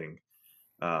unique thing.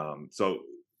 So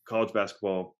college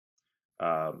basketball,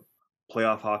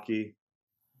 playoff hockey,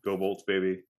 go Bolts,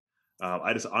 baby.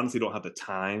 I just honestly don't have the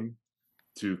time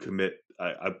to commit.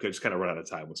 I just kind of run out of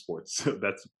time with sports. So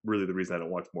that's really the reason I don't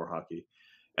watch more hockey.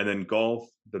 And then golf,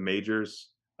 the majors,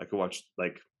 I could watch,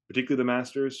 like, particularly the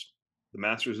Masters. The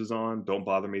Masters is on. Don't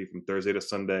bother me from Thursday to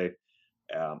Sunday.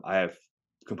 I have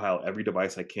compiled every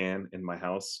device I can in my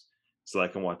house so I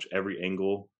can watch every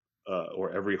angle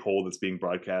or every hole that's being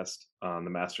broadcast on the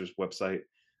Masters website.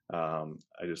 I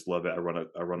just love it. I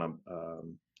run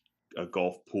a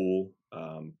golf pool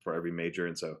for every major,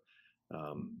 and so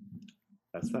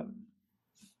that's that.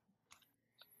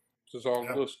 This is all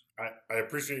close. I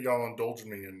appreciate y'all indulging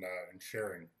me in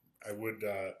sharing. I would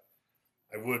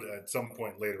at some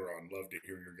point later on love to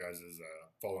hear your guys'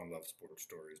 fall in love sports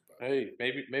stories. But hey,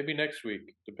 maybe next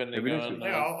week, depending on.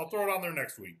 Yeah, I'll throw it on there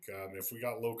next week. If we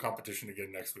got low competition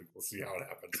again next week, we'll see how it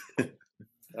happens.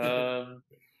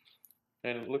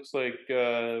 And it looks like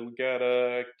we got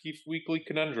Kief's Weekly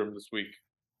Conundrum this week.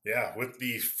 Yeah, with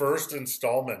the first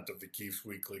installment of the Kief's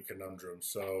Weekly Conundrum.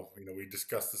 So, we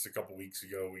discussed this a couple weeks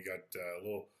ago. We got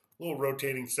little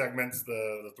rotating segments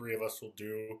the three of us will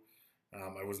do.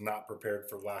 I was not prepared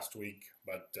for last week,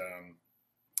 but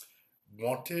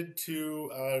wanted to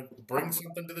bring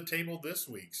something to the table this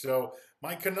week. So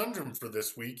my conundrum for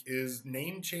this week is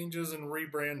name changes and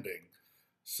rebranding.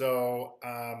 So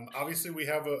obviously we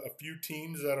have a few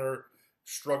teams that are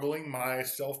struggling,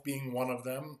 myself being one of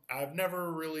them. I've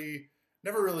never really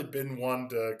been one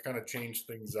to kind of change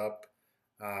things up.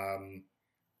 I'm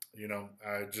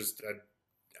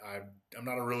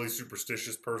not a really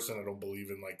superstitious person. I don't believe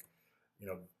in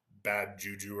bad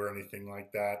juju or anything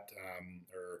like that,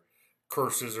 or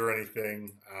curses or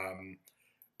anything.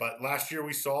 But last year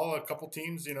we saw a couple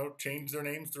teams, change their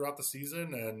names throughout the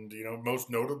season, and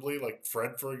most notably, like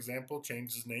Fred, for example,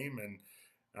 changed his name, and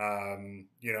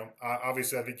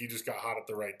obviously I think he just got hot at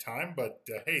the right time. But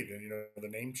hey, the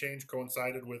name change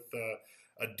coincided with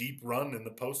a deep run in the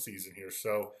postseason here.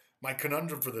 So my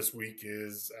conundrum for this week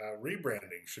is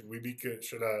rebranding. Should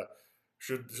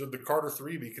the Carter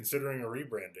 3 be considering a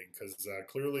rebranding? Because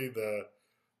clearly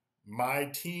my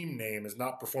team name is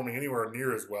not performing anywhere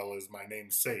near as well as my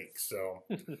namesake. So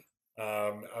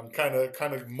I'm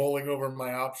kind of mulling over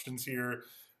my options here.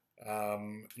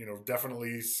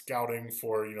 Definitely scouting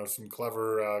for some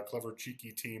clever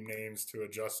cheeky team names to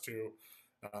adjust to.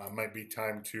 Might be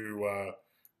time to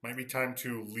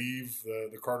leave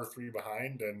the Carter 3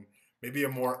 behind, and maybe a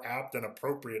more apt and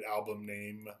appropriate album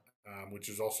name, which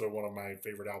is also one of my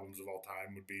favorite albums of all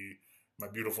time, would be My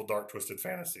Beautiful Dark Twisted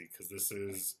Fantasy, because this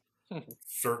is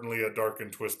certainly a dark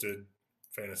and twisted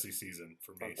fantasy season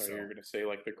for me. I thought you were going to say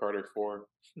like the Carter 4.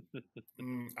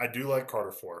 I do like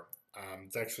Carter 4.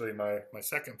 It's actually my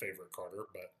second favorite Carter,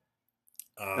 but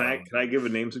can I give a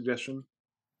name suggestion?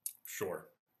 Sure.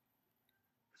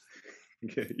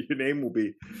 Your name will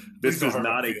be, this is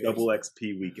not a double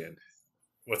XP weekend.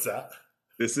 What's that?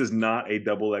 This is not a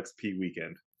double XP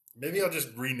weekend. Maybe I'll just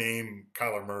rename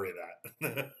Kyler Murray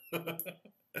that.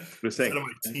 Just saying,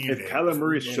 if Kyler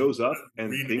Murray shows up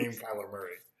and thinks Kyler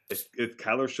Murray, if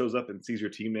Kyler shows up and sees your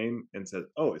team name and says,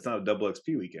 "Oh, it's not a double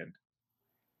XP weekend,"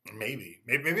 maybe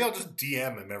I'll just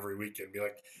DM him every weekend, be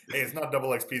like, "Hey, it's not double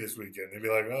XP this weekend." He'd be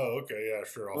like, "Oh, okay, yeah,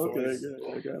 sure."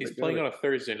 He's playing on a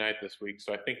Thursday night this week,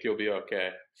 so I think you'll be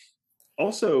okay.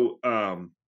 Also,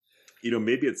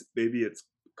 maybe it's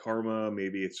karma,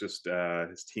 maybe it's just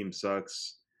his team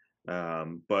sucks,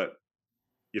 but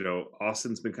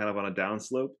Austin's been kind of on a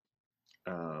downslope.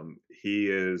 He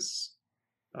is,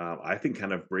 I think,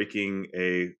 kind of breaking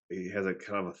he has a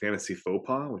kind of a fantasy faux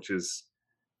pas, which is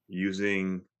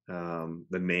using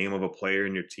the name of a player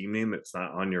in your team name that's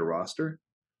not on your roster.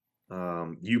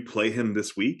 You play him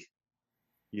this week.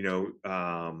 Do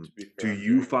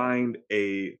you find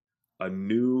a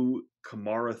new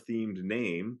Kamara themed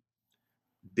name,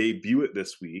 debut it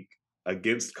this week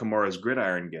against Kamara's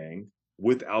Gridiron Gang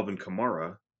with Alvin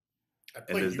Kamara,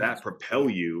 and does that propel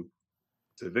you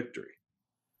to victory?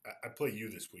 I play you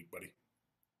this week, buddy.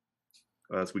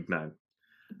 That's week 9.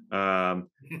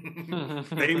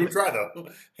 We try though.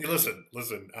 Hey, listen.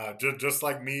 Just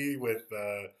like me with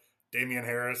Damian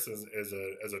Harris as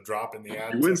a drop in the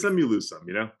ads. You win some, you lose some.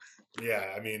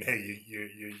 Yeah, I mean, hey,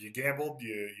 you gambled,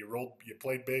 you rolled, you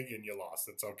played big, and you lost.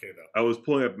 It's okay though. I was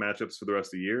pulling up matchups for the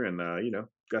rest of the year, and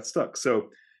got stuck. So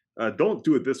don't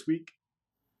do it this week.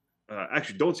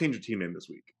 Actually, don't change your team name this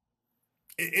week.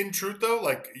 In truth, though,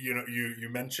 like you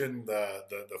mentioned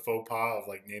the faux pas of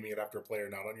like naming it after a player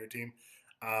not on your team.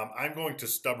 I'm going to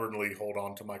stubbornly hold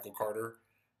on to Michael Carter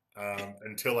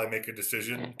until I make a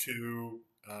decision to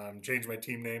change my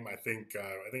team name. I think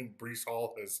Breece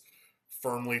Hall has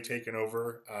firmly taken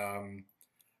over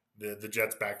the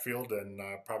Jets' backfield and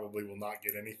probably will not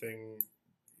get anything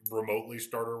remotely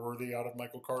starter worthy out of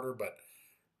Michael Carter, but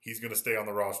he's going to stay on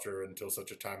the roster until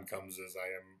such a time comes as I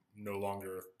am no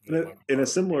longer. In a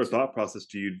similar thought process,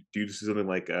 do you see something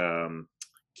like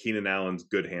Keenan Allen's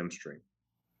good hamstring?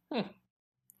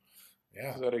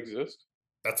 Yeah, does that exist?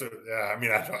 I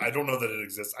mean, I don't know that it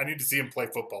exists. I need to see him play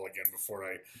football again before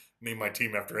I name my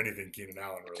team after anything Keenan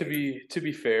Allen related. To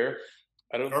be fair,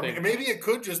 I don't think. Maybe it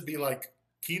could just be like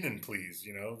Keenan, please.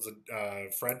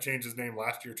 Fred changed his name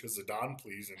last year to Zidane,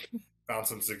 please, and found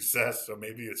some success. So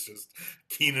maybe it's just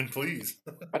Keenan, please.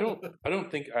 I don't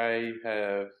think I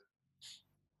have.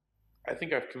 I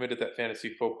think I've committed that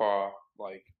fantasy faux pas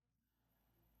like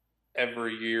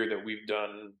every year that we've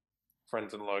done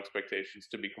Friends and Low Expectations.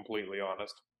 To be completely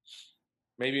honest,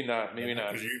 maybe not.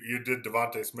 Because you did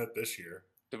Devontae Smith this year.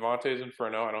 Devontae's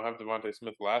Inferno. I don't have Devontae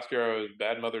Smith. Last year I was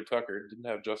Bad Mother Tucker. Didn't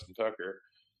have Justin Tucker.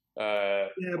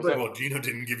 Gino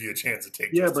didn't give you a chance to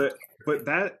take. Yeah,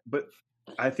 but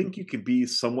I think you could be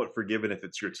somewhat forgiven if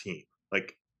it's your team.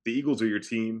 Like the Eagles are your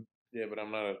team. Yeah, but I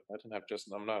didn't have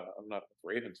Justin. I'm not a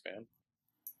Ravens fan.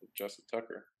 Justin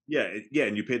Tucker. Yeah,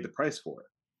 and you paid the price for it.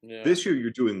 Yeah. This year you're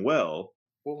doing well.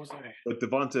 What was I? But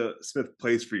Devonta Smith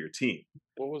plays for your team.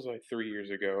 What was I 3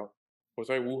 years ago? Was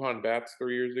I Wuhan Bats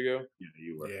 3 years ago? Yeah,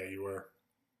 you were. Yeah, you were.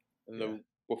 And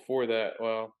before that,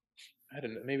 well, I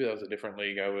don't know. Maybe that was a different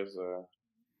league. I was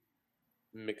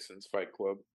Mixon's Fight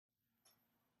Club.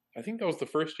 I think that was the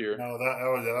first year. No,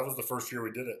 that was the first year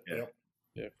we did it. Yeah. Yep.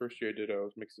 Yeah, first year I did. I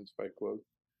was Mixon's Fight Club.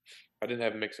 I didn't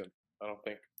have Mixon. I don't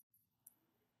think.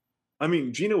 I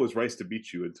mean, Gino was right to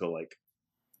beat you until like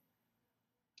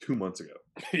 2 months ago.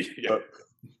 Yeah.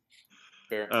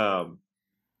 Fair. I'm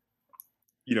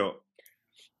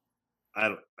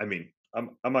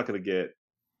not going to get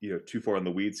too far in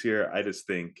the weeds here. I just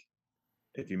think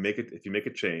if you make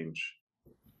a change,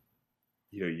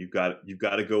 you've got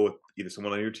to go with either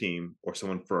someone on your team or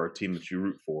someone for our team that you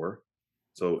root for.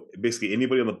 So basically,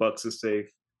 anybody on the Bucks is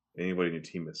safe. Anybody on your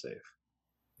team is safe.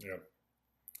 Yeah.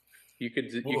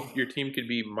 Your team could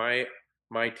be my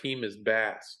team is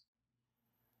Bass.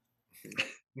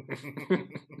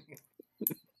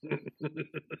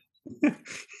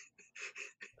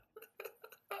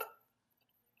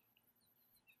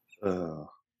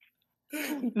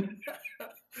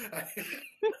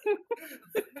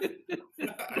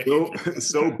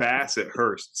 So Bass it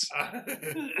hurts.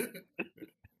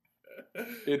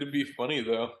 It'd be funny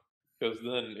though, because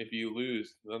then if you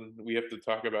lose, then we have to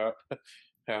talk about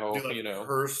how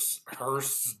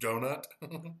Hearst's donut.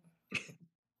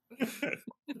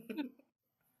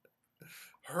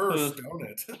 Hearst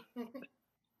donut.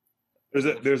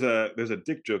 There's a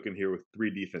dick joke in here with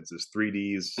 3 defenses, 3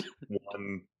 Ds,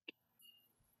 1.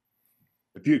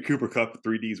 If you had Cooper Kupp,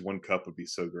 3 Ds, 1 Cup would be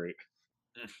so great.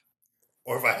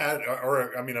 Or if I had,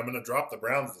 I'm going to drop the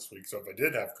Browns this week. So if I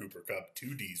did have Cooper Kupp,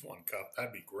 2 Ds, 1 Cup,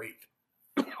 that'd be great.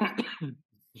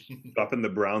 Dropping the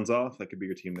Browns off, that could be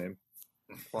your team name.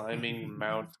 Climbing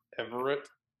Mount Everett.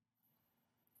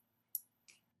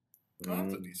 Oh,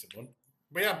 that's a decent one.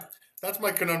 But yeah, that's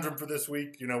my conundrum for this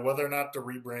week. Whether or not to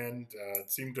rebrand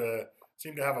seemed to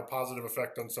have a positive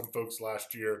effect on some folks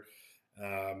last year.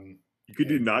 You could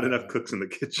do not enough cooks in the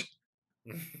kitchen.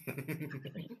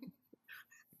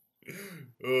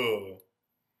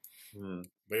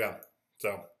 But yeah,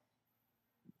 so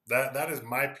that is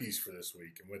my piece for this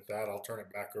week. And with that, I'll turn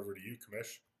it back over to you,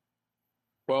 Commish.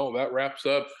 Well, that wraps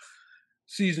up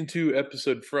Season 2,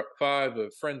 Episode 5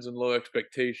 of Friends and Low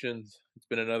Expectations. It's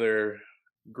been another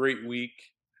great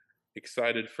week.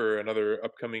 Excited for another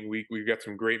upcoming week. We've got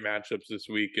some great matchups this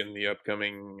week in the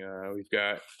upcoming. We've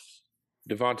got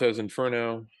Devonta's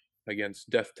Inferno against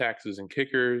Death Taxes and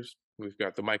Kickers. We've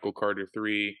got the Michael Carter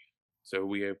 3. So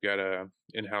we have got a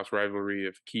in-house rivalry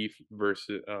of Kief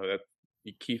versus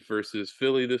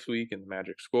Philly this week in the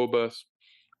Magic School Bus.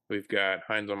 We've got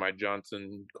Heinz on My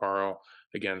Johnson, Carl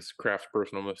against Kraft's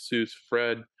Personal Masseuse,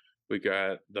 Fred. We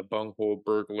got the Bunghole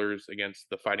Burglars against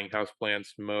the Fighting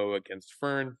Houseplants, Mo against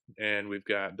Fern, and we've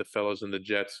got the Fellas and the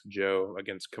Jets, Joe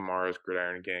against Kamara's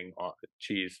Gridiron Gang,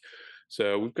 Cheese.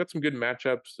 So we've got some good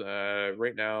matchups.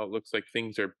 Right now, it looks like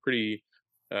things are pretty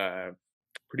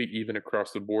even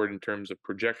across the board in terms of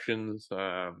projections.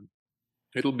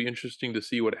 It'll be interesting to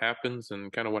see what happens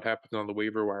and kind of what happens on the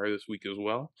waiver wire this week as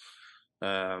well.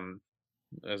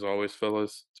 As always,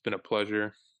 fellas, it's been a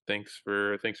pleasure. Thanks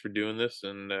for doing this,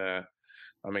 and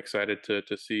I'm excited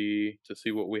to see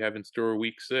what we have in store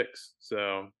week 6.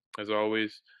 So as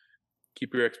always,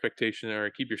 keep your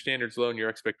standards low and your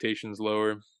expectations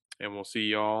lower, and we'll see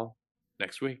y'all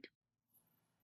next week.